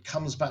 but it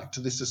comes back to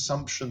this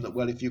assumption that,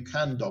 well, if you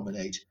can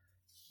dominate,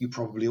 you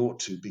probably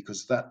ought to,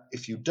 because that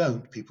if you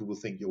don't, people will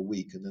think you're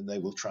weak, and then they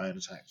will try and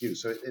attack you.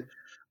 So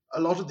a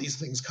lot of these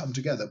things come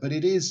together, but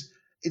it's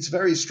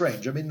very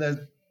strange. I mean,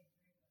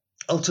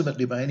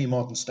 ultimately, by any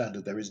modern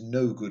standard, there is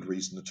no good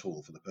reason at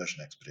all for the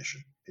Persian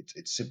expedition.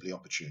 It's simply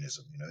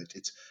opportunism.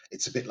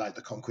 It's a bit like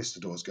the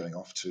conquistadors going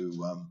off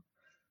to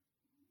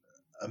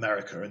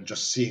America and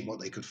just seeing what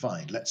they could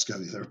find. Let's go.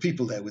 There are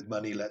people there with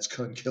money. Let's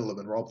go and kill them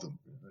and rob them.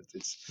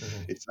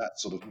 It's that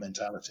sort of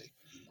mentality.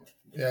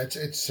 Yeah,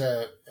 it's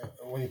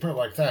when you put it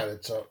like that,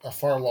 it's a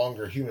far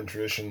longer human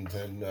tradition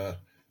than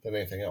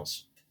anything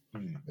else.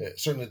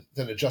 Certainly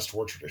than a just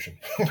war tradition.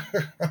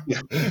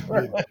 Yeah.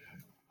 I mean,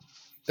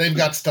 they've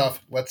got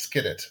stuff. Let's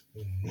get it.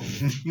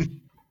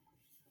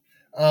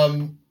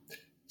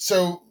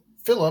 So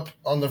Philip,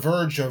 on the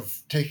verge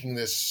of taking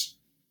this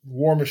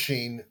war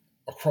machine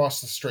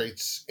across the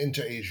straits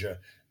into Asia,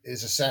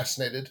 is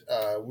assassinated.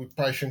 We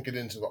probably shouldn't get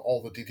into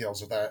all the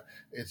details of that.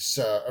 It's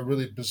a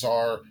really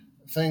bizarre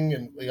thing,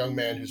 and a young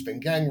man who's been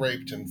gang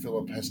raped, and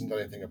Philip hasn't done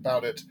anything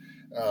about it.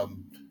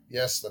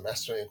 Yes, the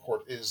Macedonian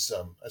court is,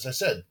 as I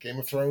said, Game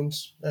of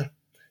Thrones.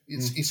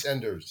 It's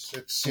EastEnders.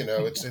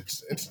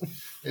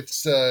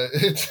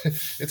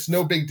 It's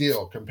no big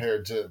deal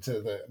compared to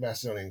the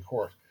Macedonian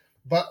court.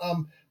 But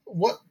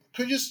what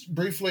could you just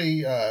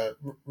briefly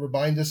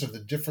remind us of the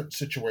different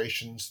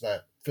situations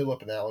that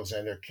Philip and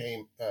Alexander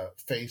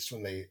faced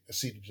when they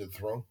acceded to the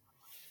throne?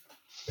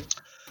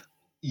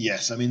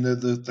 Yes, I mean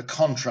the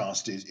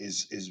contrast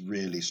is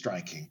really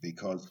striking,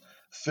 because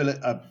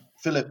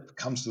Philip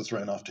comes to the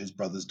throne after his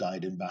brothers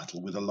died in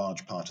battle with a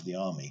large part of the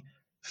army.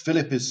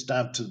 Philip is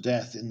stabbed to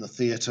death in the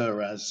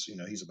theatre as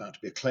he's about to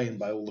be acclaimed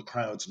by all the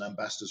crowds and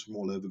ambassadors from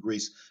all over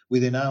Greece.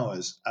 Within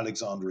hours,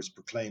 Alexander is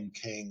proclaimed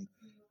king.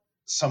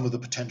 Some of the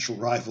potential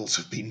rivals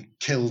have been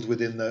killed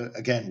within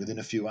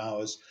a few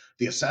hours.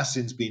 The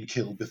assassin's been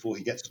killed before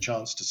he gets a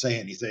chance to say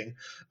anything.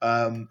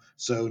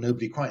 So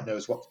nobody quite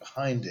knows what's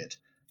behind it.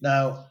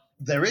 Now,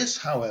 there is,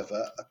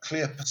 however, a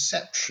clear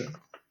perception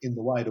in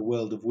the wider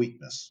world of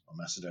weakness on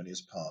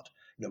Macedonia's part.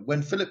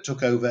 When Philip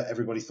took over,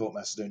 everybody thought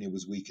Macedonia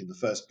was weak in the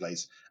first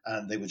place,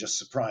 and they were just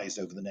surprised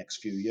over the next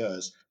few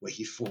years, where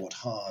he fought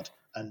hard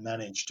and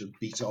managed to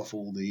beat off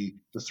all the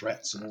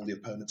threats and all the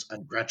opponents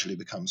and gradually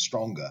become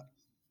stronger.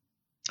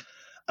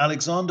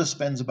 Alexander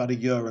spends about a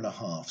year and a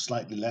half,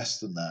 slightly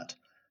less than that,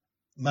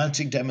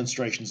 mounting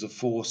demonstrations of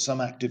force, some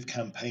active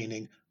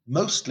campaigning,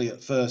 mostly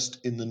at first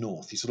in the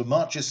north. He sort of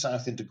marches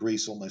south into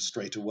Greece almost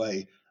straight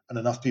away, and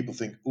enough people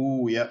think,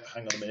 oh, yep,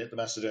 hang on a minute, the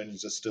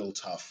Macedonians are still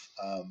tough.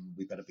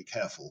 We better be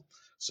careful.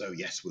 So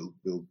yes, we'll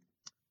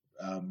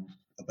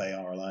obey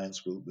our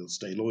alliance. We'll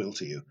stay loyal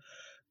to you.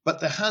 But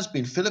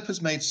Philip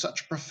has made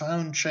such a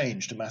profound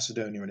change to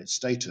Macedonia and its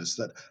status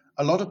that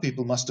a lot of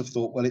people must have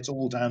thought, well, it's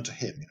all down to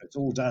him. It's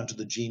all down to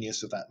the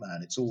genius of that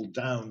man. It's all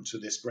down to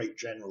this great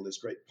general, this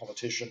great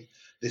politician,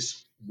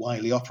 this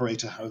wily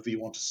operator, however you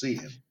want to see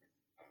him.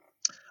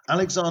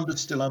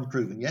 Alexander's still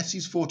unproven. Yes,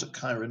 he's fought at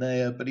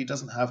Chaeronea, but he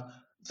doesn't have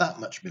that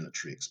much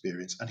military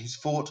experience, and he's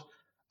fought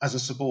as a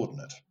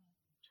subordinate.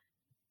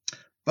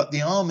 But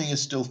the army is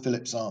still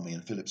Philip's army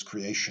and Philip's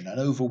creation, and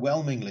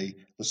overwhelmingly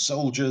the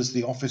soldiers,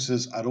 the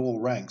officers at all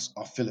ranks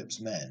are Philip's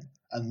men.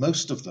 And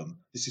most of them,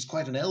 this is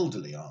quite an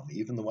elderly army,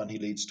 even the one he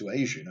leads to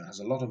Asia, has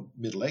a lot of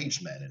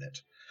middle-aged men in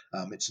it.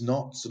 It's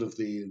not sort of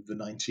the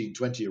 19,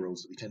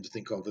 20-year-olds that we tend to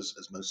think of as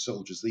most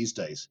soldiers these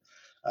days.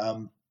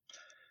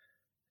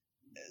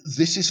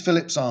 This is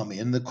Philip's army,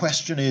 and the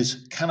question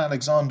is, can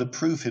Alexander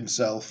prove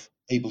himself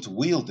able to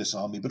wield this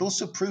army, but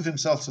also prove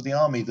himself to the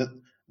army that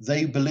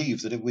they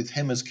believe that with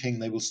him as king,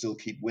 they will still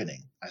keep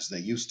winning, as they're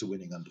used to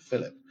winning under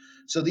Philip.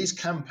 So these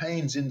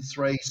campaigns in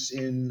Thrace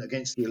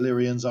against the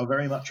Illyrians are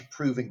very much a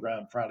proving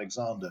ground for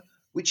Alexander,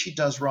 which he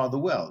does rather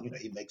well.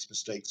 He makes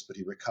mistakes, but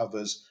he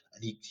recovers,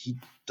 and he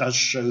does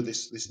show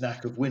this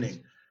knack of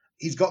winning.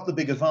 He's got the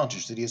big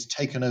advantage that he has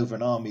taken over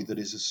an army that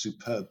is a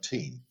superb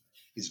team.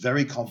 He's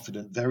very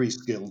confident, very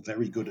skilled,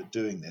 very good at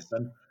doing this.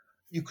 And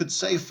you could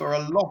say for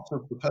a lot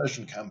of the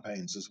Persian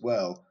campaigns as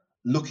well,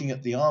 looking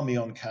at the army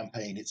on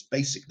campaign, it's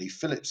basically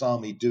Philip's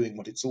army doing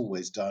what it's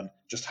always done.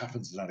 Just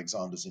happens that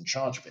Alexander's in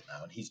charge of it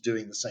now, and he's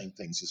doing the same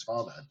things his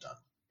father had done.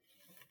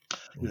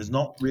 There's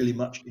not really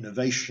much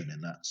innovation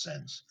in that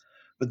sense.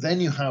 But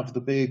then you have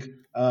the big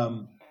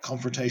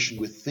confrontation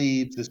with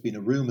Thebes. There's been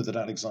a rumor that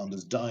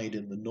Alexander's died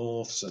in the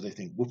north, so they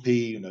think,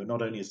 whoopee,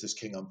 not only is this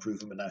king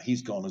unproven, but now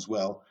he's gone as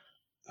well.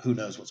 Who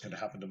knows what's going to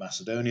happen to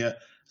Macedonia?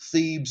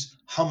 Thebes,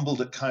 humbled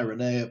at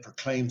Chaeronea,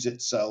 proclaims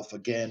itself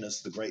again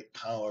as the great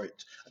power.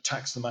 It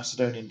attacks the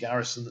Macedonian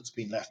garrison that's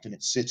been left in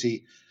its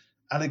city.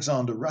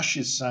 Alexander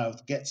rushes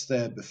south, gets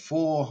there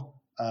before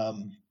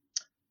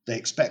they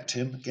expect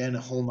him. Again, a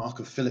hallmark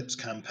of Philip's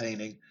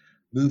campaigning,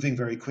 moving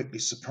very quickly,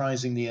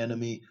 surprising the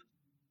enemy,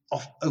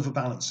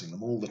 overbalancing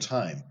them all the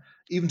time,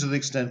 even to the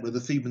extent where the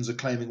Thebans are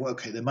claiming, well,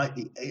 okay, there might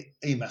be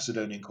a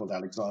Macedonian called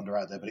Alexander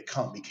out there, but it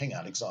can't be King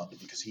Alexander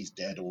because he's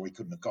dead or he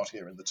couldn't have got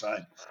here in the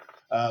time.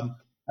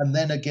 And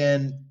then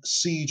again,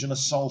 siege and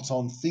assault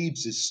on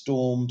Thebes is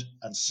stormed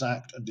and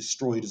sacked and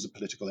destroyed as a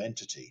political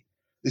entity.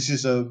 This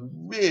is a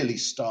really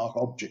stark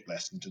object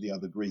lesson to the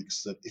other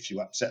Greeks that if you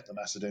upset the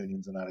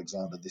Macedonians and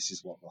Alexander, this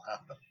is what will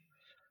happen.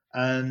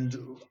 And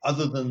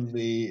other than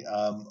the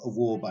a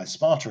war by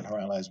Sparta and her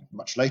allies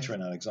much later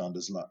in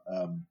Alexander's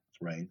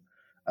reign,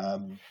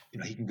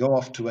 he can go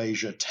off to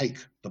Asia, take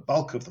the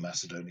bulk of the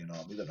Macedonian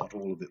army, though not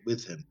all of it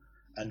with him,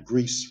 and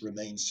Greece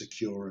remains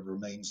secure and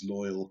remains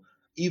loyal,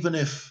 even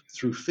if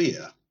through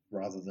fear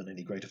rather than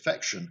any great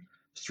affection,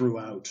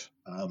 throughout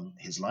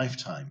his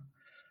lifetime.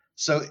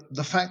 So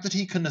the fact that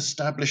he can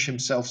establish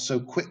himself so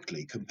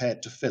quickly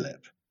compared to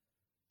Philip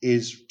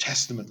is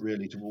testament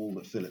really to all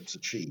that Philip's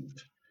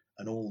achieved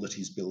and all that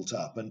he's built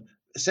up. And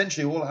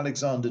essentially all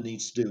Alexander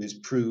needs to do is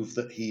prove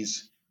that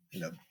he's,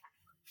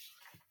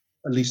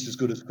 at least as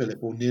good as Philip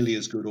or nearly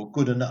as good or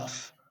good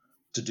enough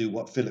to do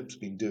what Philip's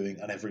been doing,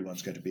 and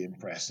everyone's going to be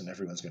impressed and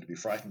everyone's going to be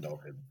frightened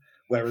of him.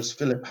 Whereas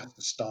Philip has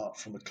to start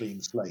from a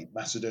clean slate.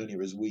 Macedonia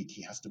is weak.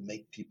 He has to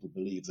make people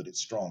believe that it's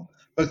strong,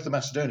 both the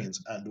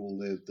Macedonians and all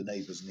the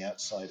neighbors and the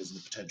outsiders and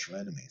the potential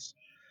enemies.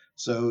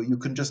 So you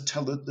can just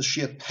tell the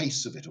sheer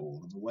pace of it all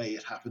and the way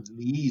it happens and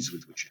the ease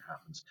with which it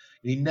happens.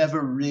 He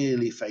never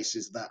really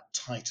faces that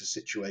tight a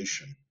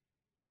situation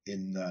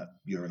in that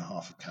year and a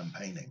half of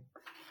campaigning.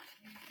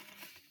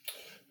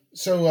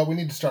 So we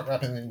need to start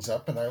wrapping things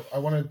up, and I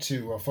wanted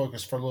to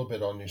focus for a little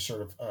bit on your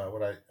sort of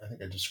what I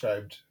think I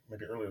described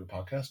maybe earlier in the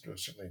podcast, or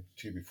certainly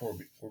to you before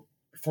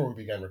we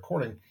began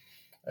recording,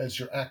 as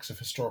your acts of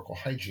historical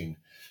hygiene.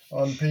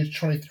 On page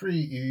 23,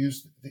 you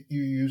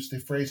use the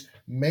phrase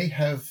 "may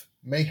have,"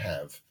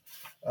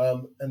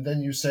 and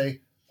then you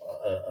say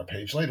a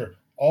page later,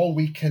 "all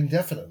we can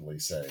definitely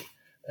say,"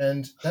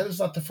 and that is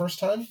not the first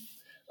time.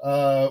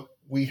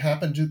 We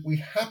happen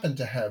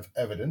to have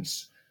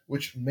evidence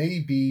which may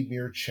be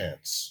mere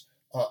chance,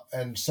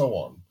 and so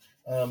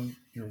on.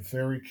 You're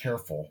very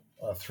careful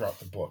throughout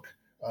the book.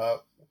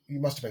 You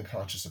must have been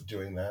conscious of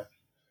doing that.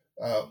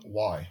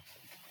 Why?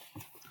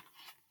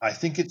 I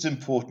think it's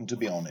important to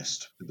be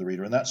honest with the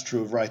reader, and that's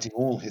true of writing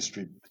all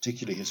history,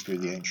 particularly history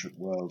of the ancient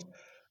world.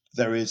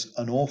 There is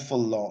an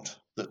awful lot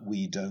that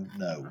we don't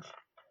know.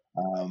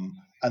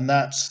 And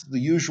that's the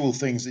usual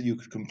things that you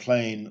could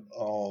complain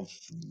of,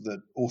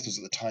 that authors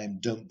at the time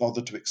don't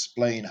bother to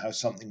explain how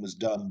something was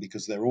done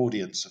because their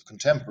audience of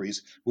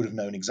contemporaries would have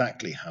known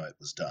exactly how it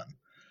was done.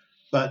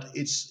 But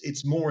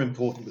it's more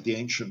important with the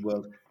ancient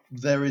world.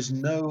 There is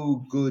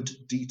no good,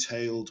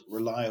 detailed,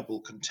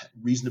 reliable,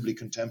 reasonably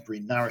contemporary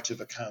narrative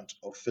account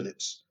of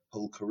Philip's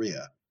whole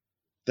career.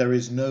 There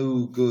is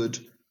no good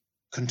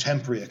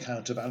contemporary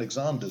account of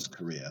Alexander's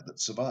career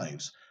that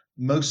survives.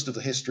 Most of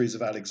the histories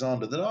of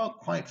Alexander that are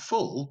quite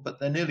full, but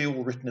they're nearly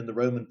all written in the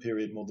Roman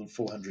period more than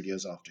 400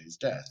 years after his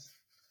death.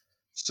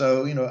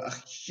 So, a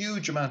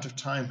huge amount of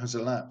time has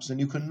elapsed, and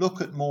you can look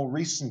at more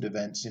recent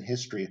events in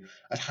history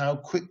at how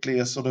quickly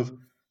a sort of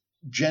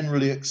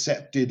generally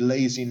accepted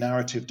lazy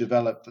narrative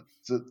developed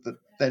that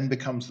then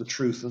becomes the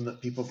truth and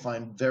that people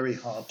find very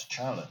hard to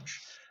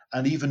challenge.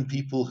 And even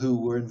people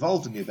who were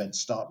involved in the event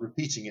start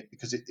repeating it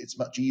because it's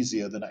much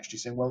easier than actually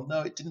saying, well,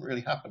 no, it didn't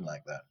really happen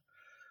like that.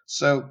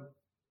 So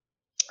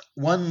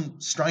one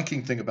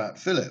striking thing about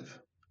Philip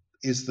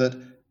is that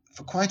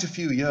for quite a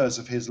few years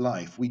of his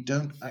life, we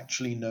don't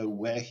actually know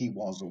where he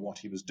was or what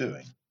he was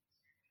doing.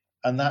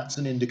 And that's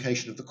an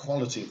indication of the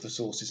quality of the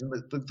sources and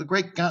the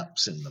great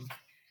gaps in them.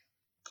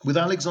 With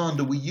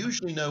Alexander, we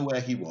usually know where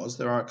he was.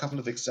 There are a couple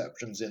of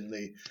exceptions in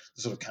the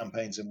sort of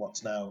campaigns in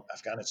what's now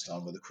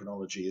Afghanistan, where the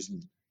chronology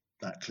isn't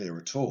that clear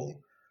at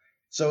all.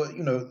 So,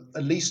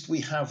 at least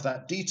we have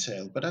that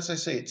detail. But as I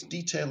say, it's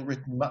detail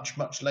written much,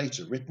 much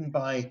later, written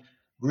by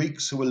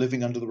Greeks who were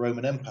living under the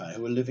Roman Empire,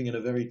 who were living in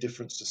a very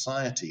different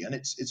society. And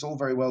it's all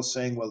very well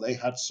saying, well, they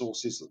had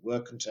sources that were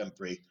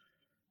contemporary.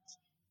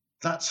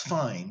 That's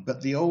fine.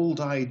 But the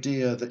old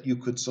idea that you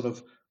could sort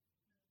of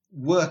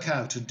work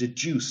out and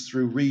deduce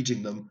through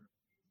reading them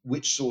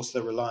which source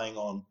they're relying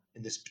on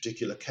in this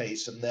particular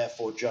case, and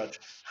therefore judge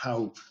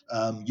how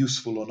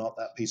useful or not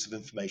that piece of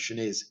information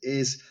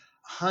is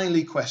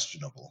highly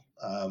questionable.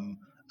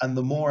 And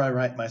the more I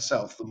write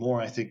myself, the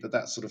more I think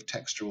that sort of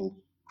textual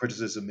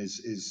criticism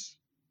is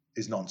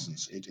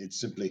nonsense. It's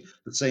simply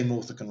the same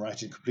author can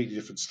write in completely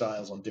different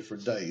styles on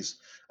different days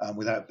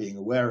without being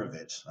aware of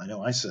it. I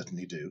know I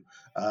certainly do.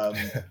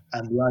 And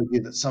the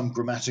idea that some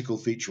grammatical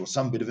feature or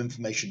some bit of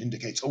information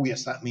indicates, oh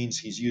yes, that means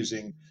he's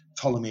using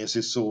Ptolemy as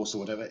his source or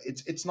whatever,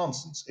 it's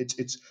nonsense.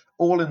 It's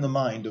all in the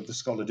mind of the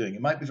scholar doing.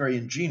 It might be very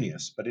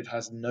ingenious, but it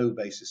has no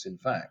basis in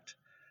fact.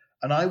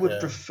 And I would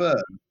prefer,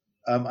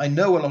 I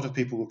know a lot of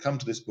people will come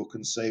to this book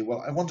and say,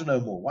 well, I want to know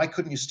more. Why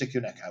couldn't you stick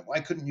your neck out? Why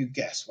couldn't you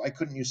guess? Why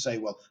couldn't you say,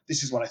 well,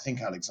 this is what I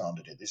think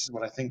Alexander did. This is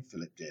what I think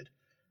Philip did.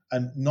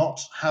 And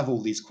not have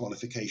all these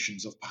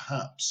qualifications of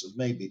perhaps, of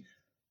maybe.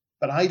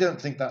 But I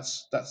don't think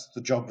that's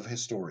the job of a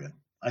historian.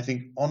 I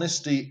think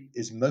honesty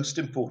is most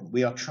important.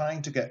 We are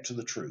trying to get to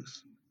the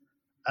truth.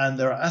 And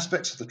there are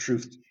aspects of the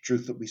truth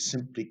that we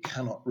simply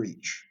cannot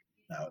reach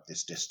now at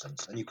this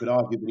distance. And you could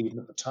argue that even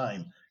at the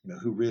time,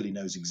 who really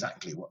knows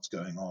exactly what's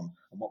going on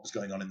and what was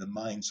going on in the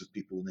minds of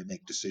people when they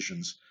make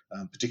decisions,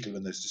 particularly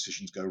when those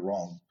decisions go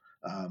wrong,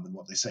 and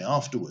what they say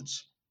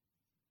afterwards.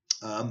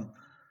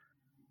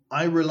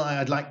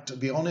 I'd like to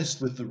be honest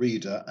with the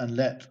reader and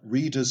let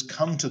readers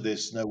come to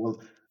this know,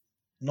 well,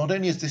 not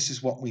only is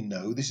this what we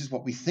know, this is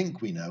what we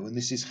think we know, and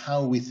this is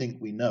how we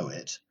think we know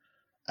it,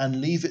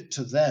 and leave it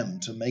to them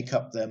to make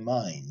up their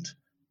mind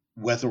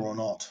whether or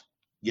not,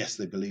 yes,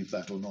 they believe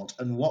that or not,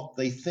 and what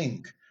they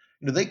think.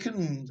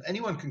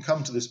 Anyone can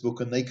come to this book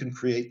and they can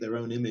create their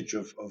own image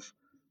of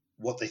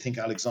what they think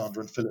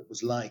Alexander and Philip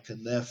was like,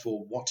 and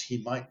therefore what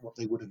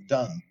they would have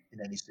done in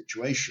any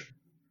situation.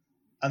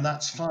 And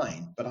that's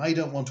fine, but I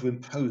don't want to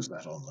impose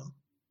that on them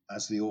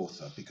as the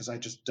author, because I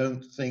just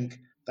don't think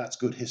that's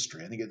good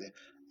history. I think,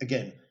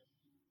 again,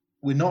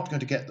 we're not going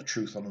to get the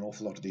truth on an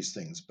awful lot of these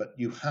things, but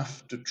you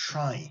have to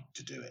try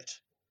to do it.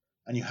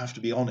 And you have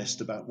to be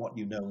honest about what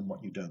you know and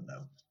what you don't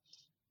know.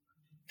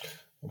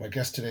 Well, my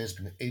guest today has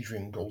been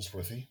Adrian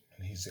Goldsworthy,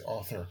 and he's the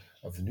author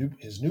of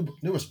his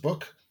newest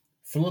book,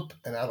 Philip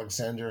and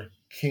Alexander,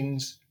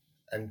 Kings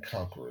and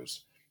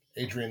Conquerors.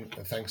 Adrian,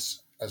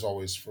 thanks, as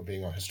always, for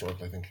being on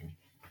Historically Thinking.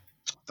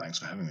 Thanks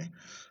for having me.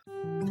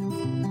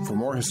 For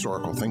more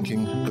historical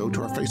thinking, go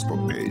to our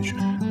Facebook page,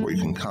 where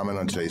you can comment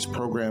on today's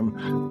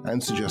program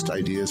and suggest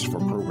ideas for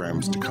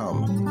programs to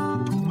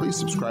come. Please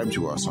subscribe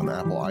to us on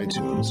Apple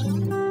iTunes.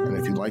 And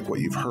if you like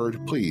what you've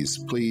heard, please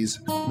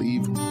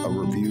leave a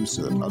review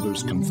so that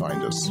others can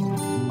find us.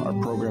 Our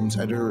program's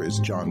editor is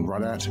John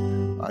Rudat.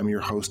 I'm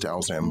your host,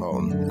 Al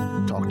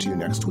Zambone. Talk to you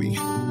next week.